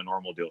on them than the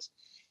normal deals.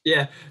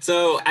 Yeah.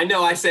 So I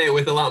know I say it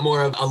with a lot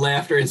more of a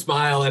laughter and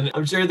smile, and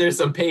I'm sure there's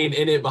some pain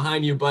in it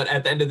behind you, but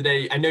at the end of the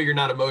day, I know you're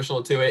not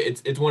emotional to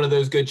it. It's one of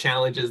those good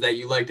challenges that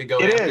you like to go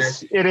after.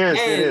 It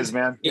is,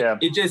 man. Yeah.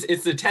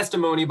 It's the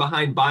testimony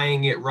behind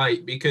buying it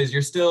right, because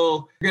you're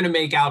going to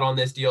make out on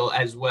this deal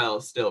as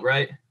well still,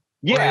 right?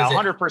 Yeah,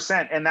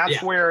 100%. And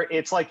that's where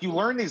it's like you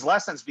learn these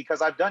lessons,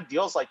 because I've done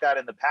deals like that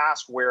in the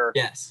past where,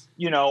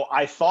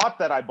 I thought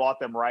that I bought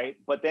them right,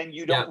 but then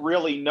you don't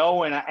really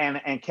know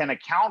and can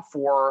account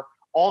for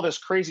all this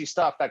crazy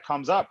stuff that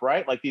comes up,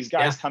 right? Like these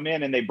guys come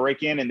in and they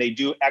break in and they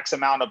do X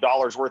amount of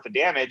dollars worth of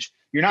damage.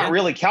 You're not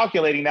really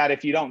calculating that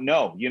if you don't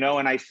know,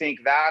 and I think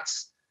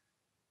that's,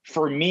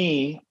 for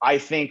me, I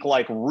think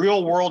like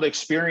real world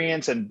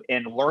experience and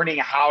learning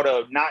how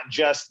to not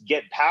just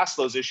get past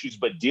those issues,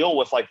 but deal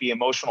with like the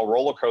emotional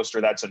roller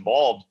coaster that's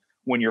involved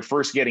when you're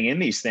first getting in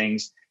these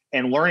things,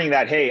 and learning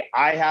that, hey,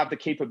 I have the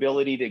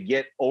capability to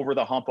get over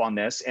the hump on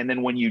this. And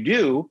then when you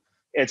do,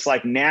 it's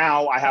like,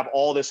 now I have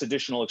all this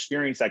additional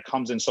experience that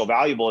comes in so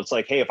valuable. It's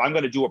like, hey, if I'm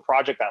going to do a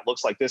project that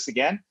looks like this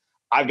again,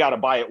 I've got to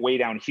buy it way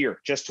down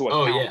here just to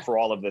account for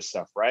all of this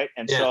stuff. Right.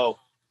 And so,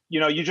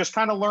 you just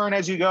kind of learn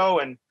as you go.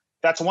 And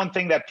that's one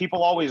thing that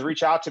people always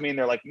reach out to me and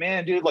they're like,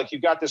 man, dude, like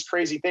you've got this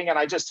crazy thing. And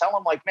I just tell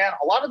them like, man,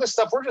 a lot of this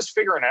stuff, we're just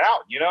figuring it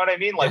out. You know what I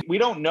mean? Like we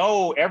don't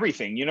know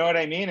everything, you know what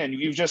I mean? And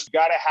you've just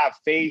got to have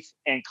faith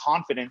and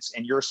confidence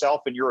in yourself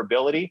and your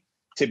ability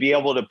to be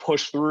able to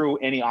push through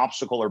any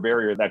obstacle or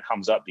barrier that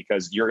comes up,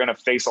 because you're going to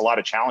face a lot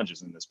of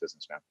challenges in this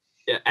business, man.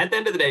 Yeah. At the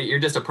end of the day, you're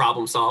just a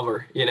problem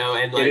solver,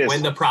 and like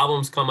when the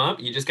problems come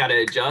up, you just got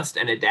to adjust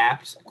and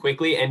adapt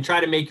quickly and try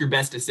to make your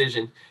best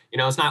decision.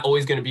 It's not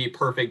always going to be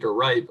perfect or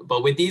right,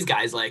 but with these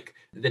guys, like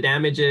the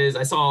damages,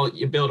 I saw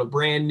you build a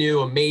brand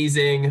new,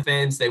 amazing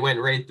fence. They went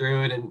right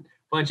through it and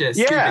bunch of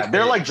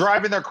they're like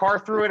driving their car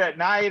through it at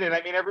night. And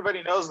I mean,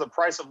 everybody knows the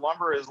price of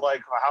lumber is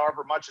like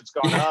however much it's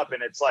gone up.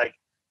 And it's like,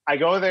 I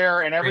go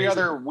there and every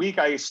other week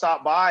I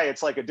stop by,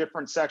 it's like a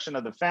different section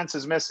of the fence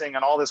is missing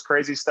and all this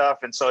crazy stuff.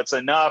 And so it's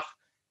enough,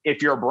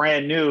 if you're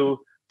brand new,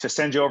 to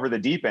send you over the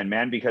deep end,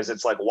 man, because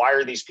it's like, why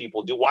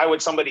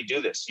would somebody do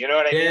this? You know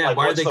what I mean? Like,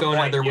 why are they going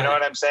out their way? You know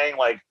what I'm saying?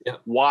 Like,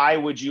 why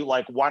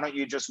don't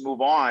you just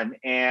move on?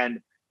 And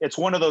it's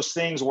one of those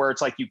things where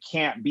it's like, you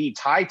can't be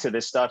tied to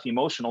this stuff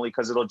emotionally,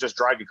 because it'll just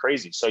drive you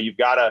crazy. So you've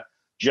got to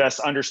just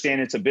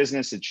understand it's a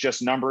business. It's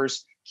just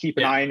numbers. Keep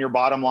an eye on your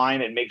bottom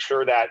line and make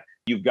sure that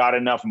you've got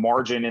enough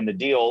margin in the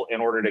deal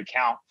in order to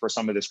account for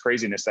some of this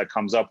craziness that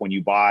comes up when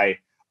you buy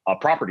a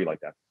property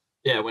like that.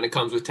 Yeah, when it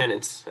comes with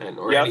tenants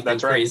or anything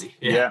that's crazy.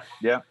 Right.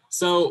 Yeah.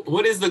 So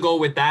what is the goal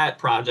with that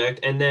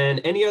project? And then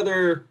any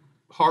other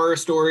horror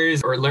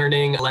stories or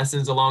learning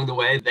lessons along the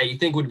way that you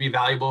think would be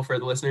valuable for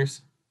the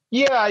listeners?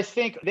 Yeah, I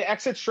think the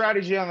exit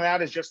strategy on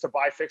that is just to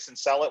buy, fix, and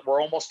sell it.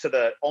 We're almost to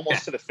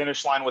the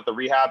finish line with the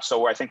rehab.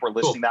 So I think we're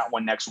listing that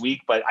one next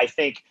week. But I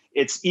think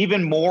it's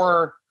even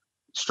more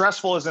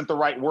stressful isn't the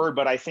right word,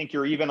 but I think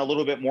you're even a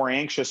little bit more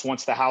anxious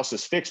once the house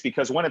is fixed,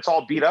 because when it's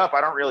all beat up,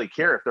 I don't really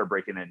care if they're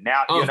breaking in.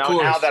 Now,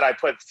 now that I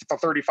put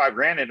 35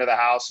 grand into the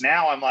house,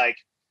 now I'm like,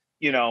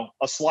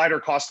 a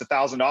slider costs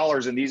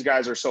 $1,000 and these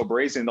guys are so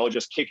brazen, they'll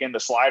just kick in the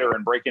slider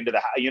and break into the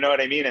house. You know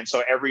what I mean? And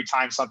so every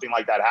time something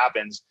like that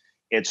happens,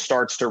 it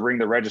starts to ring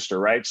the register,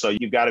 right? So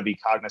you've got to be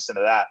cognizant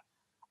of that.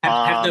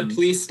 Have the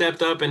police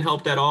stepped up and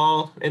helped at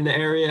all in the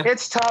area?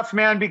 It's tough,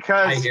 man,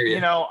 because,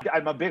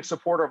 I'm a big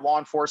supporter of law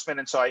enforcement.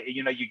 And so,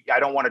 I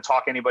don't want to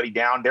talk anybody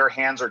down. Their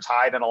hands are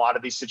tied in a lot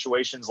of these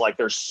situations. Like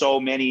there's so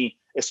many,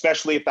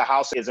 especially if the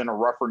house is in a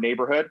rougher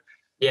neighborhood.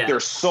 Yeah.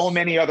 There's so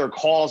many other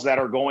calls that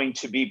are going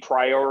to be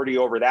priority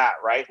over that,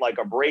 right? Like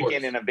a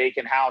break-in in a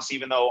vacant house,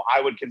 even though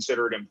I would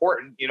consider it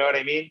important. You know what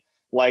I mean?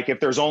 Like if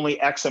there's only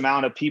X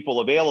amount of people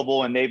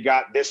available and they've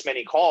got this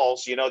many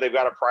calls, they've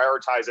got to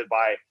prioritize it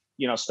by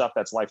stuff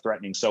that's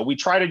life-threatening. So we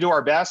try to do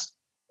our best,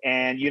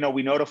 and,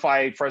 we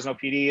notify Fresno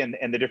PD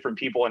and the different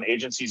people and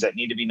agencies that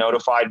need to be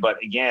notified. But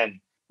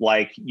again,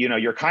 like,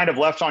 you're kind of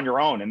left on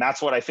your own. And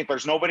that's what I think.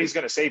 There's nobody's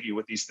going to save you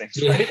with these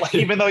things, right? Like,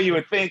 even though you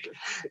would think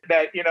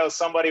that,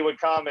 somebody would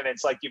come, and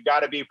it's like, you've got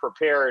to be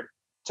prepared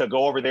to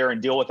go over there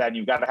and deal with that. And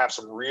you've got to have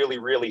some really,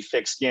 really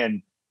thick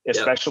skin,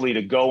 especially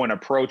to go and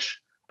approach,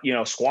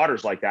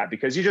 squatters like that,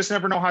 because you just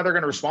never know how they're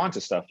going to respond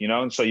to stuff,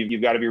 and so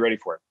you've got to be ready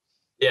for it.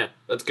 Yeah,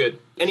 that's good.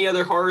 Any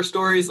other horror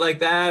stories like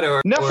that?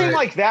 Or nothing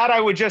like that. I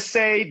would just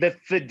say that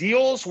the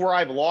deals where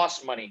I've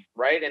lost money,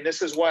 right? And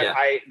this is what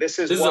this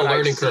is what a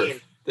learning I've curve.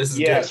 seen. This is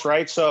yes, good.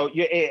 Right. So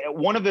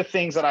one of the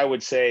things that I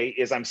would say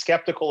is I'm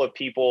skeptical of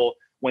people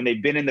when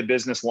they've been in the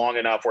business long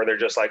enough where they're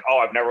just like, oh,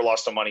 I've never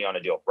lost some money on a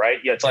deal, right?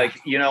 Yeah, it's like,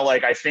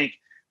 I think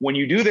when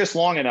you do this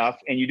long enough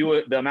and you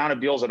do the amount of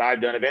deals that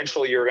I've done,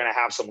 eventually you're going to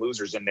have some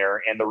losers in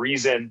there. And the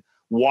reason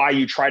why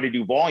you try to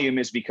do volume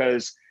is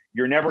because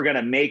you're never going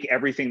to make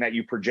everything that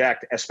you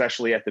project,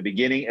 especially at the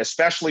beginning,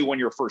 especially when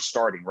you're first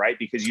starting, right?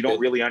 Because you don't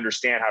really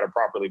understand how to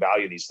properly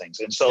value these things.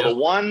 And so the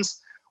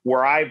ones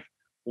where I've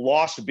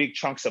lost big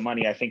chunks of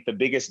money, I think the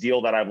biggest deal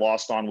that I've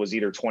lost on was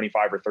either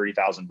 25 or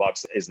 30,000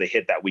 bucks is the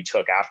hit that we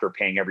took after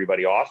paying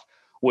everybody off,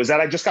 was that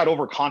I just got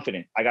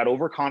overconfident. I got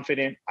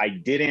overconfident. I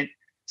didn't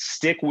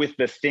stick with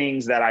the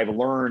things that I've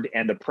learned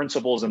and the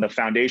principles and the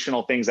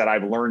foundational things that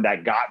I've learned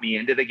that got me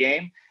into the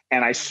game.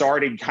 And I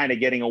started kind of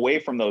getting away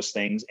from those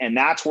things. And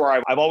that's where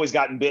I've always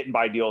gotten bitten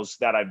by deals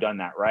that I've done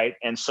that, right?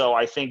 And so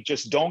I think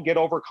just don't get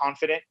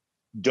overconfident.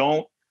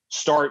 Don't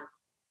start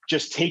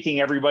just taking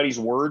everybody's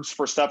words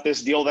for stuff.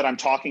 This deal that I'm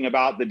talking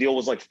about, the deal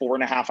was like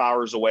 4.5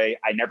 hours away.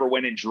 I never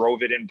went and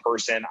drove it in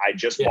person. I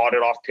just bought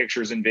it off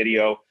pictures and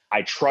video.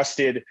 I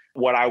trusted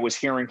what I was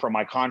hearing from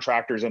my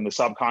contractors and the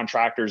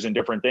subcontractors and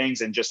different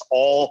things. And just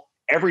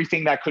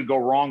everything that could go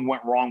wrong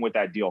went wrong with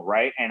that deal,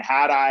 right? And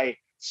had I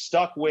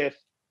stuck with,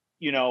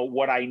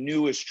 what I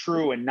knew is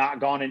true and not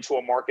gone into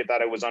a market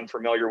that I was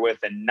unfamiliar with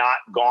and not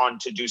gone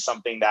to do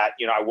something that,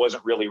 I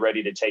wasn't really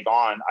ready to take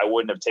on, I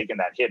wouldn't have taken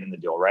that hit in the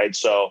deal, right?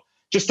 So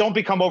just don't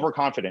become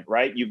overconfident,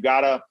 right? You've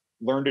got to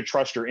learn to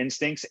trust your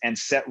instincts and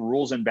set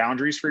rules and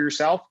boundaries for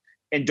yourself,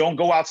 and don't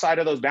go outside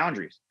of those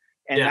boundaries.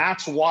 And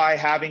that's why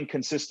having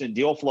consistent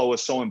deal flow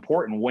is so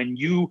important. When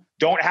you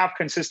don't have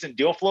consistent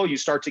deal flow, you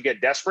start to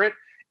get desperate.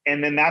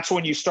 And then that's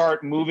when you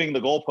start moving the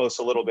goalposts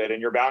a little bit,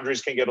 and your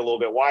boundaries can get a little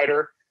bit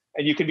wider.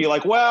 And you can be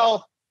like,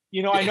 well,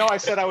 I know I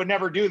said I would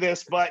never do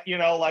this, but,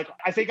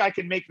 I think I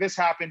can make this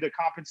happen to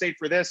compensate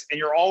for this. And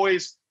you're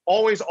always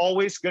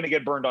going to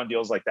get burned on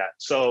deals like that.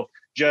 So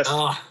just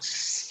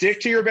stick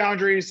to your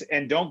boundaries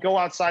and don't go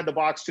outside the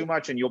box too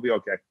much, and you'll be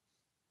okay.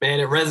 Man,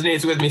 it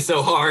resonates with me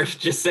so hard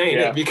just saying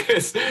it,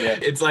 because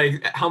it's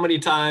like, how many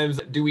times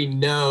do we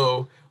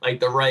know like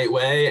the right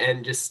way,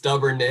 and just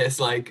stubbornness,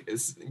 like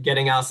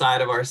getting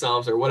outside of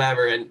ourselves or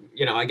whatever. And,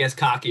 I guess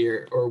cocky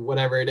or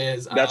whatever it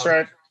is. That's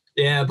right.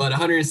 Yeah, but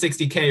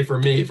 160K for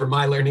me, for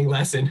my learning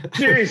lesson.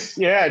 Jeez,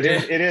 yeah,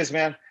 dude, it is,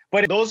 man.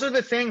 But those are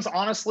the things,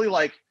 honestly,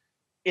 like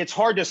it's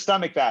hard to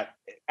stomach that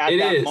at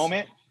that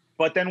moment.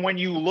 But then when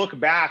you look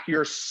back,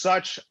 you're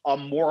such a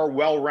more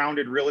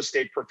well-rounded real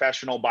estate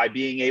professional by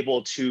being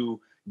able to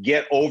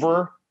get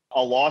over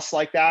a loss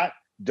like that,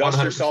 dust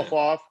 100%. Yourself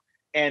off,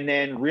 and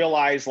then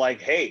realize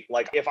like, hey,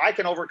 like if I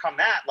can overcome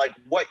that, like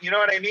what, you know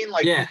what I mean?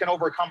 Like you can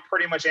overcome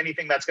pretty much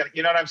anything that's going to,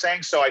 you know what I'm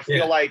saying? So I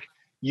feel like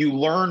you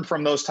learn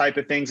from those type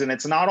of things, and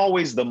it's not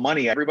always the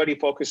money. Everybody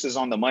focuses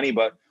on the money,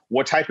 but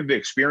what type of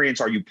experience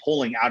are you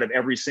pulling out of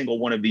every single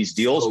one of these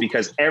deals?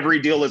 Because every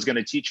deal is going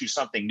to teach you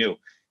something new.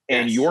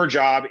 And your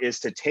job is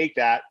to take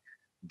that,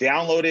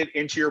 download it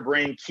into your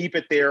brain, keep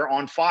it there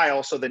on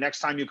file. So the next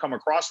time you come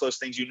across those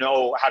things, you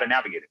know how to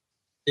navigate it.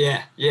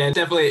 Yeah,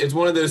 definitely. It's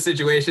one of those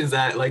situations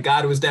that like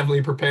God was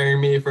definitely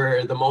preparing me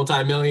for the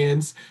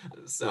multi-millions.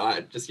 So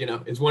I just,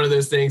 it's one of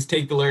those things,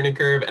 take the learning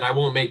curve, and I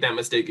won't make that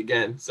mistake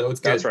again. So it's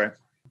good. That's right.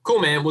 Cool,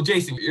 man. Well,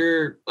 Jason,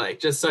 you're like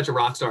just such a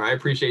rock star. I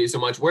appreciate you so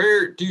much.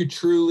 Where do you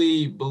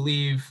truly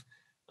believe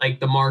like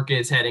the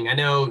market's heading? I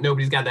know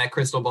nobody's got that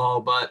crystal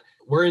ball, but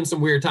we're in some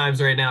weird times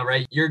right now,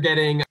 right? You're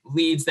getting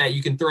leads that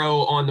you can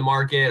throw on the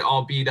market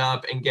all beat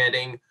up and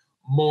getting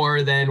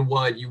more than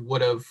what you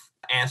would have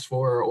asked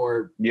for,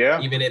 or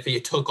even if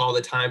it took all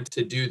the time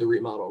to do the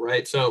remodel,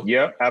 right? So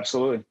yeah,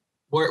 absolutely.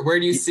 Where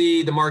do you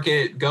see the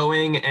market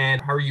going,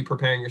 and how are you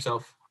preparing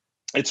yourself?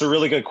 It's a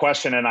really good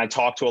question. And I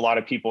talk to a lot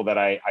of people that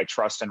I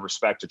trust and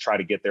respect to try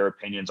to get their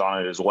opinions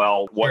on it as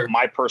well. What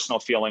my personal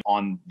feeling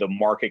on the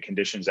market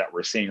conditions that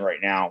we're seeing right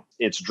now,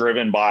 it's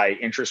driven by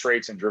interest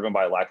rates and driven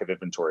by lack of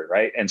inventory,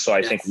 right? And so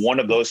I think one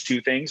of those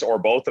two things, or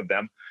both of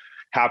them,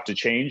 have to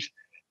change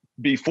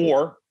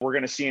before we're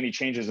going to see any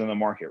changes in the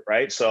market,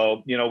 right?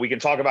 So, we can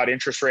talk about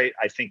interest rate.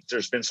 I think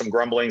there's been some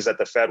grumblings that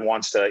the Fed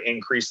wants to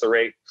increase the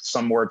rate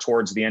somewhere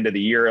towards the end of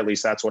the year. At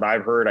least that's what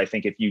I've heard. I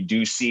think if you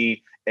do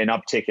see an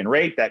uptick in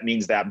rate, that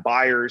means that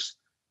buyers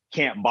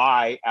can't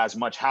buy as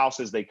much house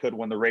as they could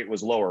when the rate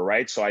was lower,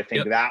 right? So I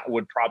think that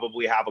would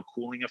probably have a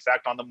cooling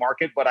effect on the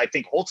market. But I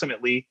think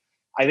ultimately,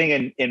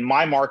 in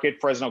my market,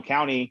 Fresno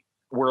County,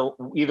 we're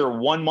either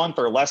 1 month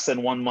or less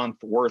than 1 month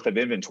worth of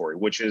inventory,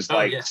 which is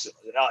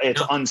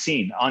it's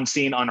unseen,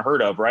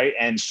 unheard of, right?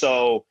 And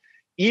so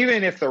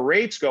even if the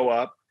rates go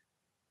up,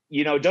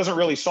 it doesn't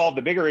really solve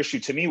the bigger issue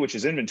to me, which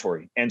is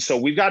inventory. And so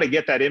we've got to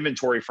get that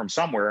inventory from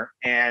somewhere.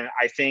 And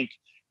I think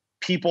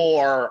people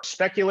are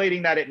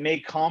speculating that it may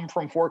come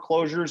from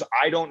foreclosures.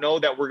 I don't know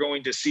that we're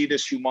going to see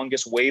this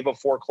humongous wave of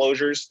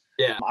foreclosures.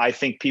 Yeah. I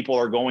think people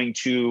are going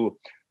to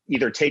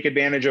either take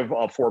advantage of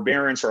a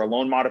forbearance or a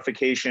loan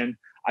modification.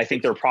 I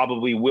think there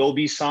probably will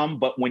be some,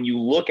 but when you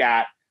look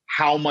at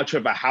how much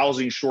of a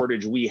housing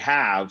shortage we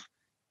have,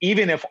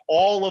 even if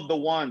all of the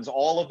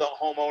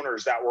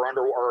homeowners that were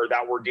under or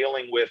that were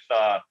dealing with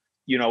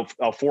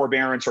a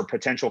forbearance or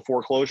potential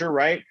foreclosure,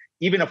 right?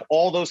 Even if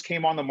all those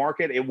came on the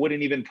market, it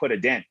wouldn't even put a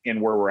dent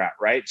in where we're at,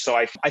 right? So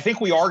I think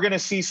we are going to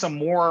see some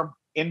more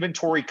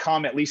inventory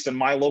come, at least in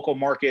my local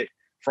market,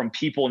 from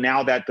people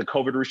now that the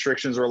COVID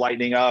restrictions are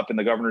lightening up and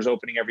the governor's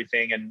opening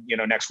everything and,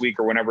 next week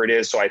or whenever it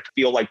is. So I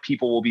feel like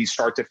people will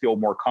start to feel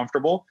more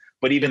comfortable.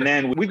 But even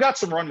then, we've got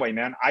some runway,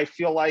 man. I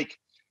feel like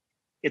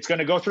it's going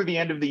to go through the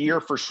end of the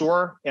year for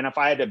sure. And if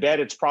I had to bet,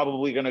 it's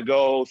probably going to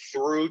go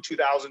through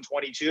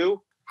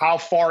 2022. How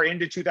far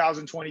into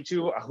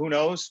 2022? Who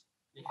knows?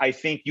 I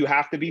think you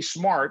have to be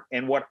smart.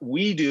 And what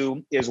we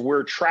do is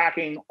we're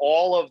tracking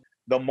all of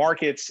the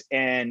markets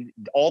and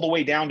all the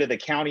way down to the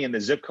county and the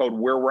zip code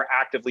where we're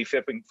actively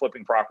flipping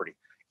property.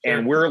 Sure.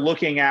 And we're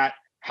looking at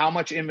how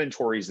much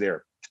inventory is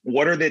there.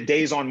 What are the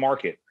days on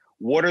market?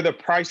 What are the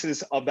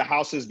prices of the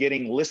houses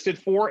getting listed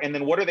for? And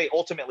then what are they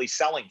ultimately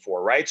selling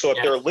for, right? So if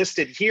they're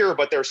listed here,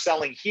 but they're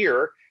selling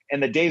here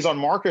and the days on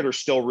market are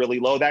still really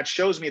low, that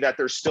shows me that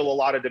there's still a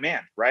lot of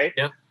demand, right?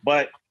 Yep.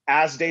 But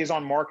as days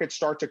on market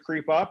start to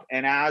creep up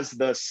and as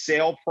the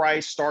sale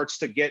price starts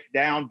to get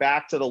down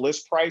back to the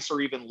list price or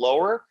even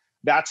lower,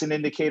 that's an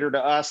indicator to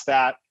us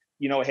that,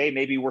 hey,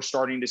 maybe we're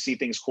starting to see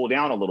things cool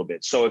down a little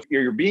bit. So if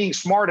you're being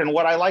smart, and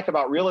what I like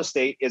about real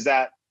estate is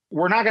that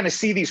we're not going to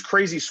see these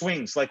crazy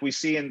swings like we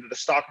see in the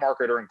stock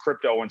market or in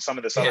crypto and some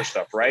of this other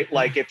stuff, right?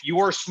 Like if you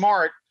are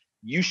smart,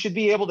 you should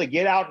be able to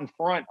get out in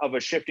front of a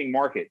shifting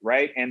market,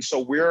 right? And so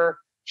we're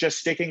just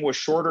sticking with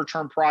shorter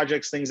term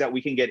projects, things that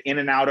we can get in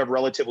and out of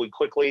relatively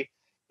quickly.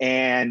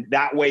 And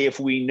that way, if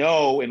we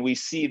know and we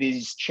see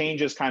these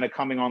changes kind of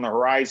coming on the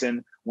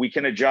horizon, we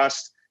can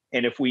adjust.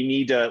 And if we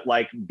need to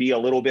be a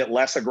little bit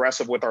less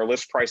aggressive with our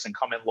list price and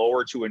come in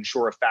lower to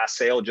ensure a fast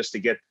sale just to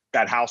get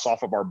that house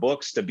off of our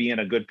books to be in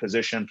a good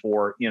position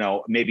for,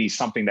 maybe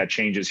something that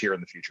changes here in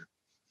the future.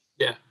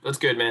 Yeah, that's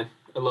good, man.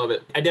 I love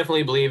it. I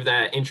definitely believe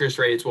that interest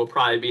rates will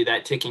probably be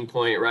that ticking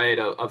point, right,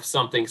 of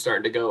something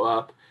starting to go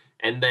up.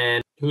 And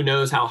then who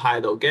knows how high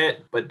they'll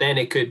get, but then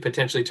it could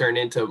potentially turn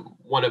into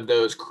one of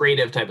those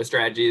creative type of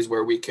strategies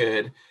where we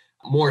could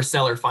more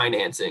seller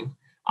financing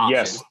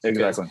options. Yes,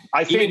 exactly.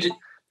 I think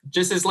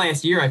just this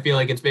last year, I feel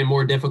like it's been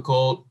more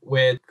difficult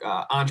with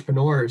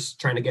entrepreneurs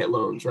trying to get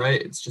loans,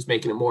 right? It's just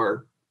making it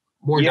more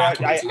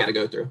documents you got to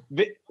go through.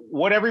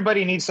 What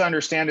everybody needs to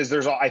understand is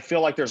I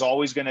feel like there's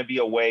always going to be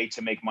a way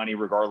to make money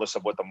regardless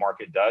of what the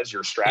market does.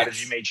 Your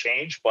strategy may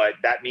change, but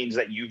that means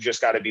that you've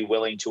just got to be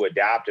willing to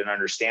adapt and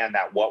understand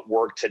that what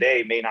worked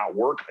today may not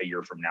work a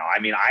year from now. I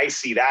mean, I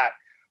see that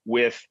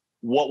with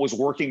what was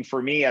working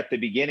for me at the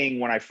beginning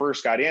when I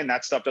first got in,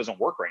 that stuff doesn't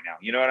work right now.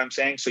 You know what I'm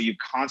saying? So you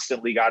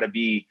constantly got to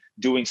be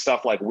doing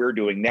stuff like we're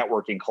doing,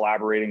 networking,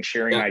 collaborating,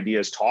 sharing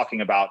ideas,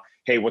 talking about,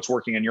 hey, what's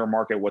working in your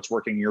market, what's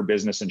working in your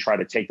business, and try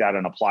to take that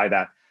and apply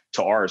that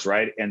to ours,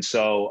 right? And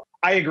so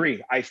I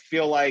agree. I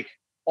feel like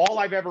all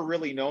I've ever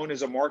really known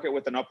is a market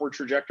with an upward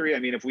trajectory. I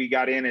mean, if we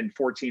got in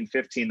 14,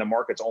 15, the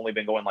market's only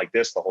been going like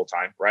this the whole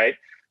time, right?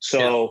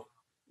 So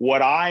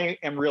what I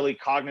am really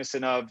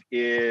cognizant of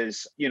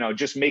is,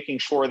 just making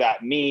sure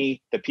that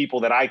me, the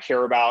people that I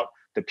care about,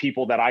 the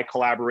people that I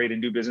collaborate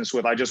and do business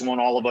with, I just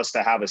want all of us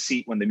to have a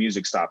seat when the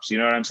music stops. You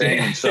know what I'm saying?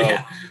 And so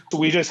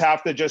we just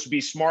have to just be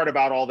smart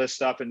about all this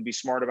stuff and be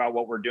smart about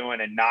what we're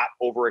doing and not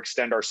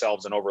overextend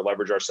ourselves and over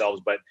leverage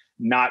ourselves, but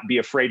not be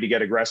afraid to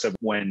get aggressive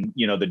when,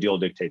 the deal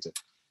dictates it.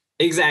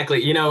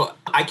 Exactly.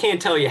 I can't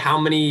tell you how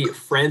many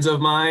friends of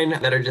mine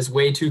that are just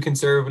way too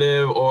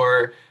conservative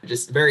or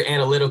just very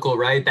analytical,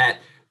 right? That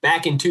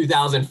back in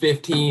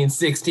 2015,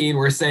 16,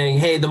 we're saying,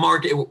 hey, the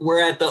market,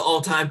 we're at the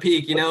all-time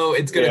peak,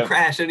 it's going to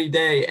crash any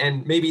day.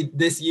 And maybe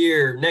this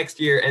year, next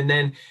year. And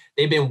then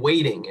they've been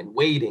waiting and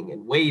waiting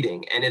and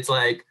waiting. And it's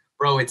like,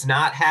 bro, it's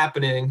not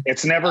happening.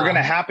 It's never going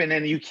to happen.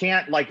 And you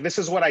can't, this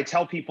is what I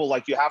tell people,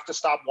 you have to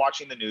stop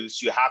watching the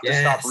news. You have to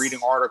stop reading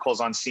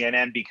articles on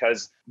CNN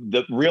because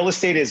the real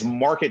estate is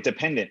market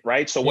dependent,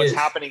 right? So what's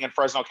happening in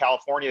Fresno,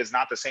 California is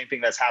not the same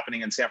thing that's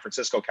happening in San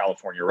Francisco,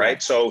 California,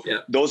 right? So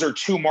those are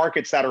two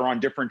markets that are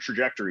on different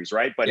trajectories,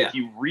 right? But if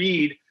you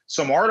read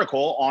some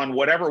article on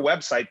whatever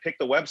website, pick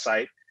the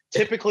website,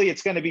 typically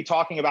it's going to be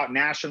talking about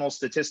national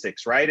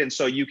statistics, right? And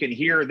so you can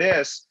hear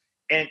this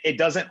and it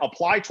doesn't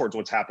apply towards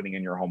what's happening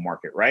in your home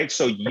market, right?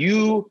 So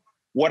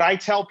what I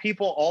tell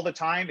people all the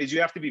time is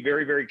you have to be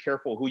very, very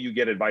careful who you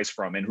get advice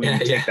from and who you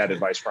take that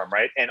advice from,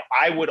 right? And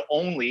I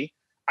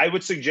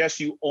would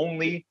suggest you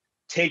only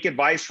take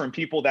advice from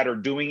people that are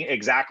doing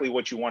exactly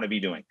what you want to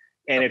be doing.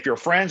 And if your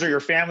friends or your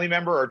family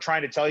member are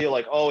trying to tell you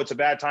oh, it's a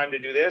bad time to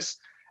do this,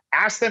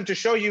 ask them to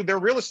show you their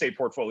real estate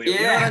portfolio. Yeah.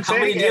 You know what I'm saying?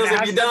 How many deals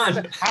have you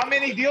done? How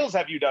many deals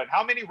have you done?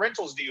 How many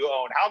rentals do you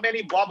own? How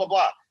many blah, blah,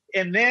 blah.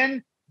 And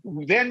then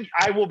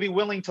I will be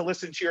willing to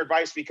listen to your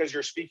advice because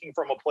you're speaking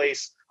from a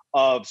place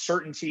of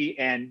certainty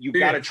and you've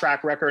got a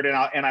track record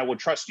and I will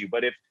trust you.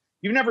 But if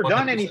you've never 100%.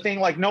 Done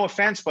anything, no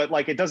offense, but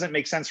it doesn't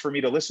make sense for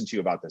me to listen to you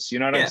about this. You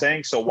know what I'm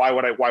saying? So why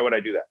would I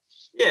do that?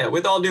 Yeah.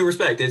 With all due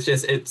respect, it's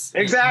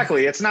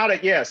exactly. It's not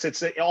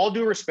it's all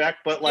due respect,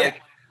 but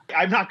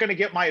I'm not going to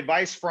get my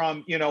advice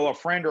from, a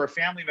friend or a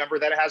family member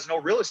that has no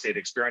real estate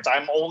experience.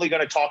 I'm only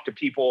going to talk to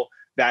people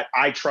that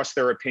I trust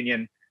their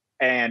opinion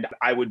and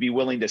I would be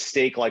willing to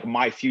stake like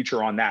my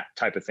future on that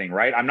type of thing,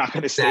 right? I'm not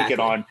going to stake it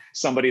on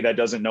somebody that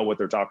doesn't know what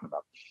they're talking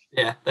about.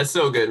 Yeah, that's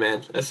so good,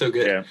 man. That's so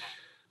good. Yeah.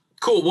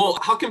 Cool. Well,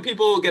 how can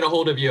people get a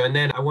hold of you? And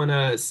then I want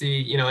to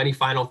see, any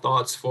final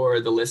thoughts for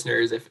the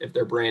listeners if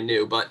they're brand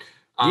new. But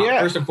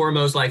first and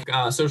foremost, like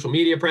social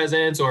media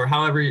presence or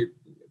however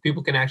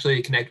people can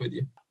actually connect with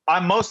you.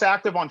 I'm most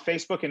active on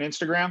Facebook and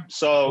Instagram.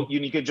 So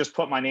you could just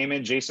put my name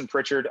in, Jason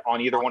Pritchard, on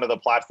either one of the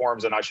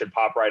platforms and I should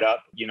pop right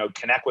up.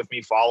 Connect with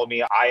me, follow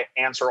me. I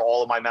answer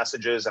all of my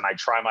messages and I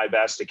try my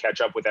best to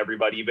catch up with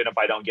everybody, even if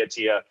I don't get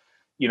to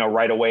you,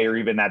 right away or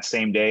even that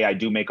same day. I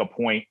do make a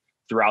point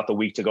throughout the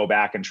week to go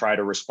back and try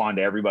to respond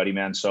to everybody,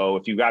 man. So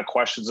if you got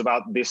questions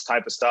about this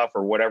type of stuff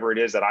or whatever it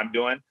is that I'm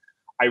doing,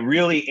 I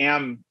really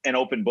am an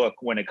open book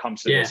when it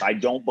comes to this. I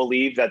don't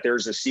believe that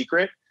there's a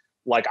secret.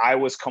 Like I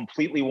was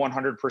completely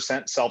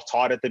 100%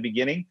 self-taught at the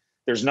beginning.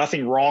 There's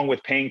nothing wrong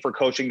with paying for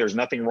coaching. There's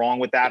nothing wrong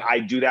with that. I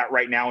do that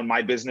right now in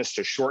my business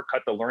to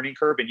shortcut the learning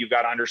curve. And you've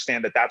got to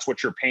understand that that's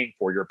what you're paying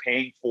for. You're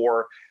paying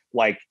for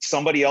like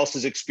somebody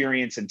else's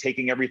experience and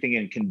taking everything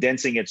and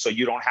condensing it so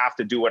you don't have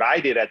to do what I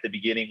did at the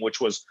beginning,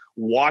 which was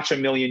watch a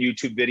million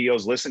YouTube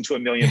videos, listen to a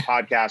million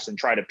podcasts and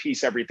try to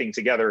piece everything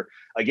together.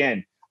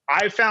 Again,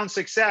 I found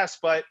success,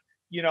 but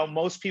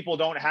most people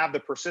don't have the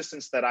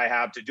persistence that I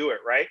have to do it,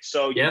 right?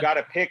 So you got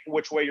to pick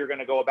which way you're going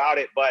to go about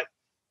it, but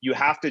you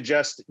have to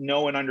just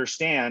know and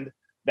understand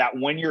that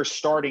when you're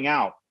starting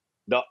out,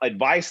 the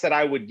advice that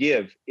I would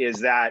give is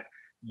that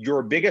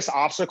your biggest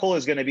obstacle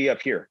is going to be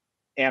up here.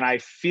 And I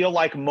feel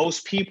like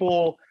most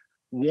people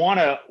want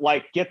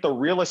to get the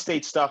real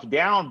estate stuff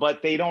down,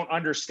 but they don't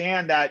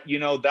understand that,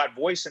 that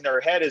voice in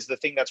their head is the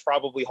thing that's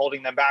probably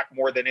holding them back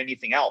more than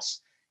anything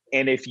else.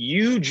 And if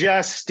you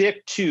just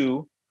stick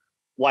to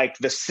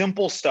the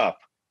simple stuff,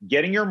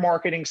 getting your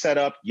marketing set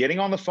up, getting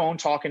on the phone,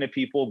 talking to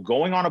people,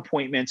 going on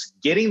appointments,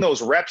 getting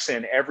those reps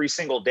in every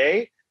single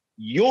day,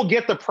 you'll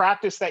get the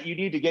practice that you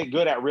need to get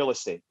good at real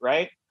estate,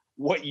 right?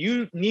 What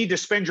you need to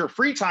spend your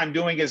free time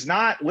doing is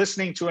not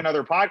listening to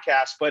another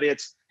podcast, but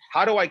it's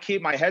how do I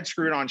keep my head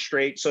screwed on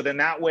straight? So then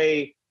that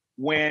way,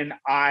 when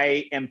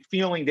I am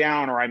feeling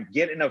down or I'm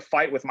getting in a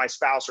fight with my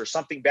spouse or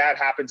something bad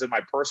happens in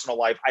my personal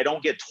life, I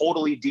don't get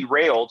totally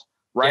derailed,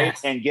 right?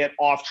 Yes. And get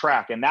off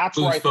track. And that's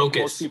where I think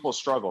most people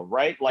struggle,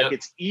 right?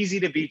 It's easy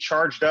to be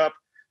charged up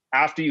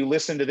after you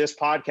listen to this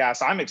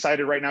podcast. I'm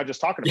excited right now just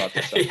talking about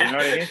this stuff. You know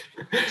what I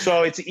mean?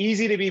 So it's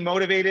easy to be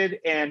motivated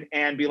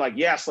and be like,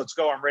 yes, let's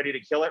go. I'm ready to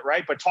kill it,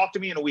 right? But talk to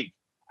me in a week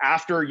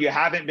after you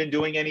haven't been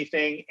doing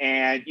anything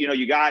and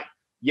you got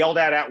yelled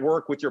at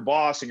work with your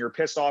boss and you're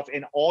pissed off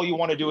and all you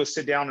want to do is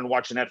sit down and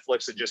watch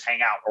Netflix and just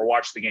hang out or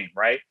watch the game,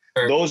 right?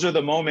 Sure. Those are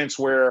the moments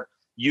where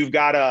you've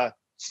got to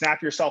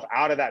snap yourself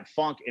out of that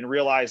funk and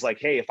realize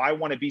hey, if I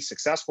want to be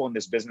successful in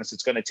this business,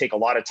 it's going to take a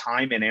lot of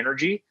time and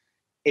energy.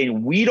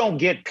 And we don't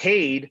get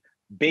paid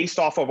based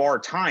off of our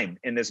time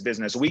in this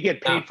business. We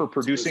get paid for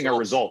producing a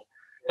result.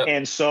 Yep.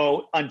 And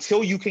so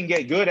until you can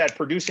get good at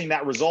producing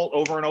that result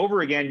over and over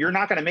again, you're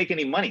not going to make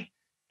any money.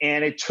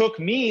 And it took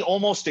me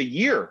almost a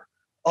year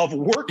of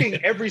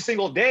working every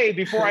single day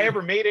before I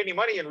ever made any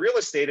money in real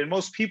estate. And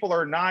most people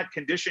are not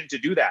conditioned to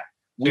do that.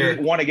 We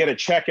want to get a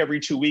check every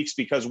 2 weeks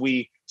because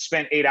we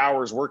spent 8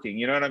 hours working.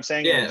 You know what I'm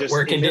saying? Yeah,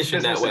 we're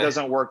conditioned that way. It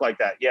doesn't work like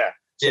that. Yeah.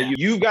 So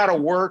you've got to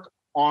work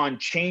on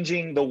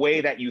changing the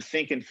way that you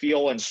think and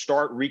feel and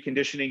start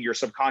reconditioning your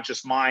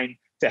subconscious mind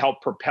to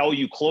help propel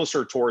you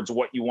closer towards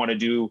what you want to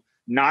do,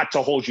 not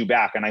to hold you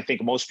back. And I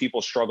think most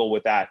people struggle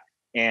with that.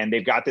 And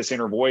they've got this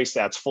inner voice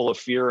that's full of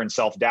fear and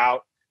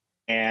self-doubt.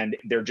 And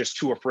they're just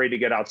too afraid to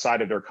get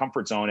outside of their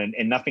comfort zone.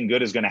 And nothing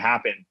good is going to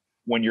happen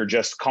when you're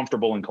just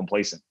comfortable and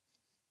complacent.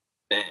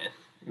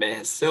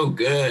 Man, so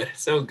good.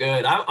 So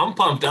good. I'm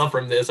pumped up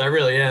from this. I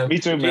really am. Me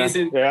too, man.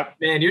 Jason, yeah.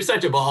 Man, you're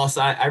such a boss.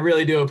 I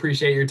really do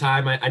appreciate your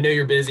time. I know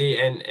you're busy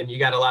and you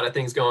got a lot of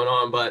things going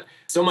on, but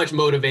so much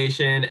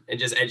motivation and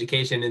just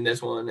education in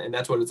this one. And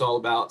that's what it's all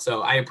about.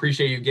 So I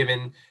appreciate you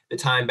giving the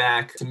time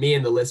back to me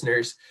and the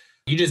listeners.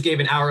 You just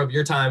gave an hour of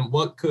your time.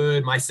 What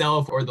could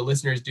myself or the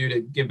listeners do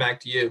to give back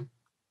to you?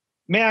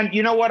 Man,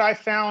 you know what I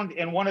found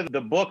in one of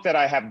the book that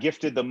I have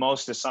gifted the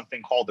most is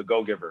something called The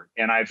Go-Giver.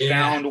 And I've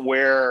found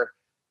where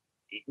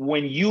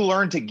when you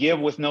learn to give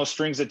with no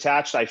strings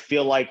attached, I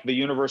feel like the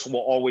universe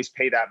will always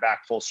pay that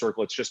back full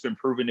circle. It's just been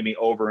proven to me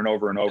over and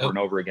over and over and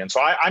over again.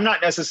 So I'm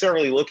not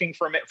necessarily looking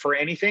for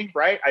anything,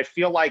 right? I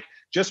feel like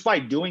just by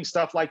doing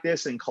stuff like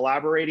this and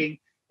collaborating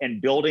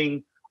and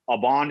building a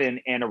bond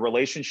and a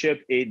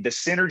relationship, the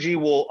synergy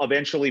will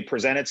eventually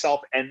present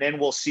itself. And then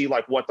we'll see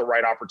what the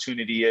right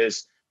opportunity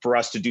is for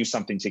us to do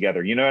something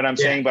together. You know what I'm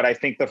saying? But I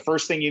think the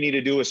first thing you need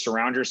to do is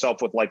surround yourself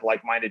with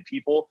like-minded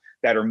people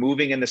that are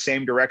moving in the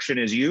same direction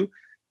as you.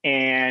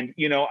 And,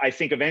 I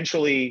think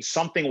eventually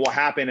something will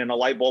happen and a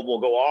light bulb will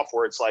go off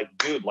where it's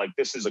dude,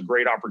 this is a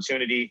great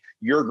opportunity.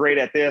 You're great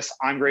at this.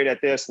 I'm great at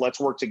this. Let's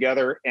work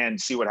together and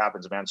see what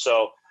happens, man.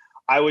 So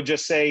I would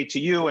just say to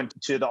you and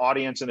to the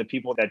audience and the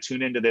people that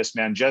tune into this,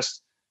 man,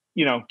 just,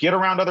 get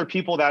around other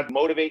people that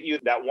motivate you,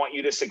 that want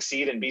you to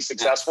succeed and be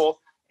successful.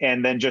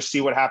 and then just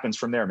see what happens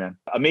from there, man.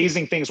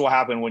 Amazing things will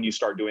happen when you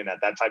start doing that.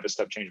 That type of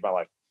stuff changed my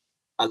life.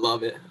 I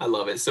love it. I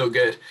love it. So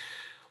good.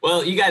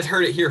 Well, you guys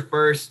heard it here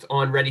first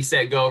on Ready,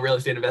 Set, Go Real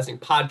Estate Investing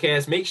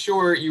Podcast. Make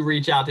sure you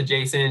reach out to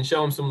Jason,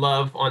 show him some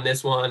love on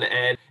this one.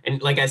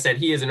 And like I said,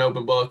 he is an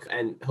open book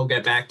and he'll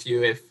get back to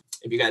you if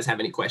you guys have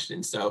any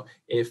questions. So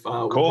if we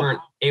weren't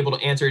able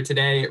to answer it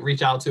today,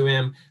 reach out to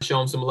him, show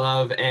him some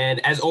love.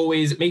 And as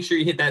always, make sure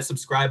you hit that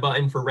subscribe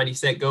button for Ready,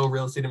 Set, Go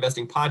Real Estate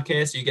Investing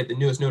Podcast so you get the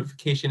newest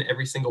notification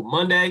every single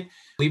Monday.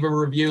 Leave a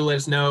review. Let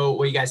us know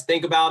what you guys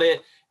think about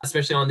it,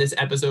 especially on this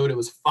episode. It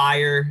was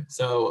fire.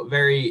 So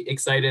very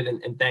excited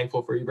and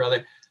thankful for you,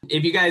 brother.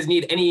 If you guys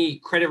need any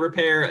credit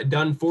repair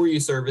done for you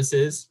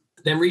services,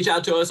 then reach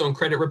out to us on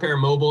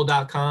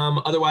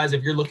creditrepairmobile.com. Otherwise,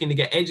 if you're looking to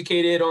get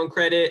educated on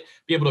credit,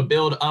 be able to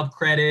build up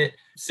credit,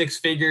 6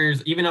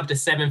 figures, even up to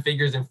 7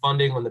 figures in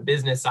funding on the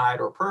business side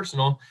or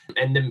personal,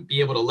 and then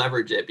be able to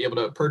leverage it, be able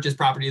to purchase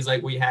properties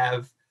like we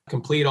have,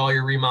 complete all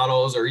your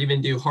remodels, or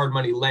even do hard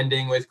money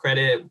lending with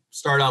credit,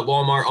 start up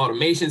Walmart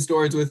automation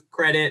stores with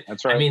credit.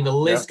 That's right. I mean, the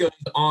list goes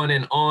on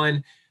and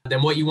on.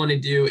 Then what you want to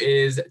do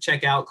is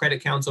check out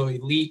Credit Counsel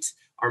Elite,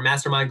 our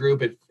mastermind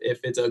group. If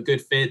it's a good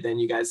fit, then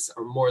you guys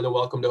are more than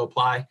welcome to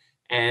apply.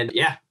 And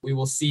yeah, we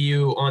will see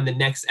you on the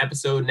next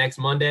episode next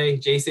Monday.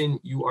 Jason,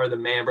 you are the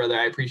man, brother.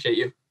 I appreciate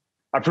you.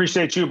 I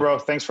appreciate you, bro.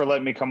 Thanks for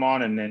letting me come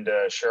on and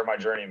share my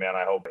journey, man.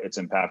 I hope it's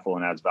impactful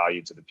and adds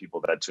value to the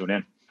people that tune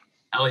in.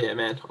 Hell yeah,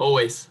 man.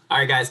 Always. All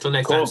right, guys. Till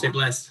next time. Stay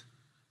blessed.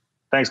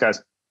 Thanks,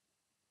 guys.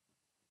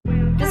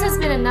 This has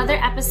been another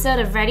episode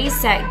of Ready,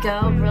 Set,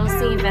 Go Real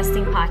Estate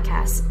Investing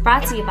Podcast,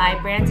 brought to you by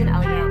Brandon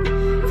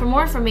Elliott. For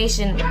more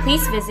information,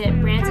 please visit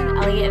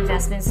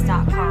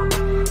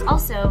BrandonElliottInvestments.com.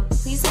 Also,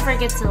 please don't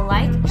forget to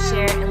like,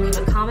 share, and leave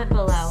a comment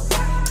below.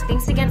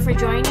 Thanks again for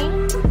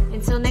joining.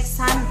 Until next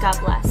time, God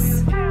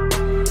bless.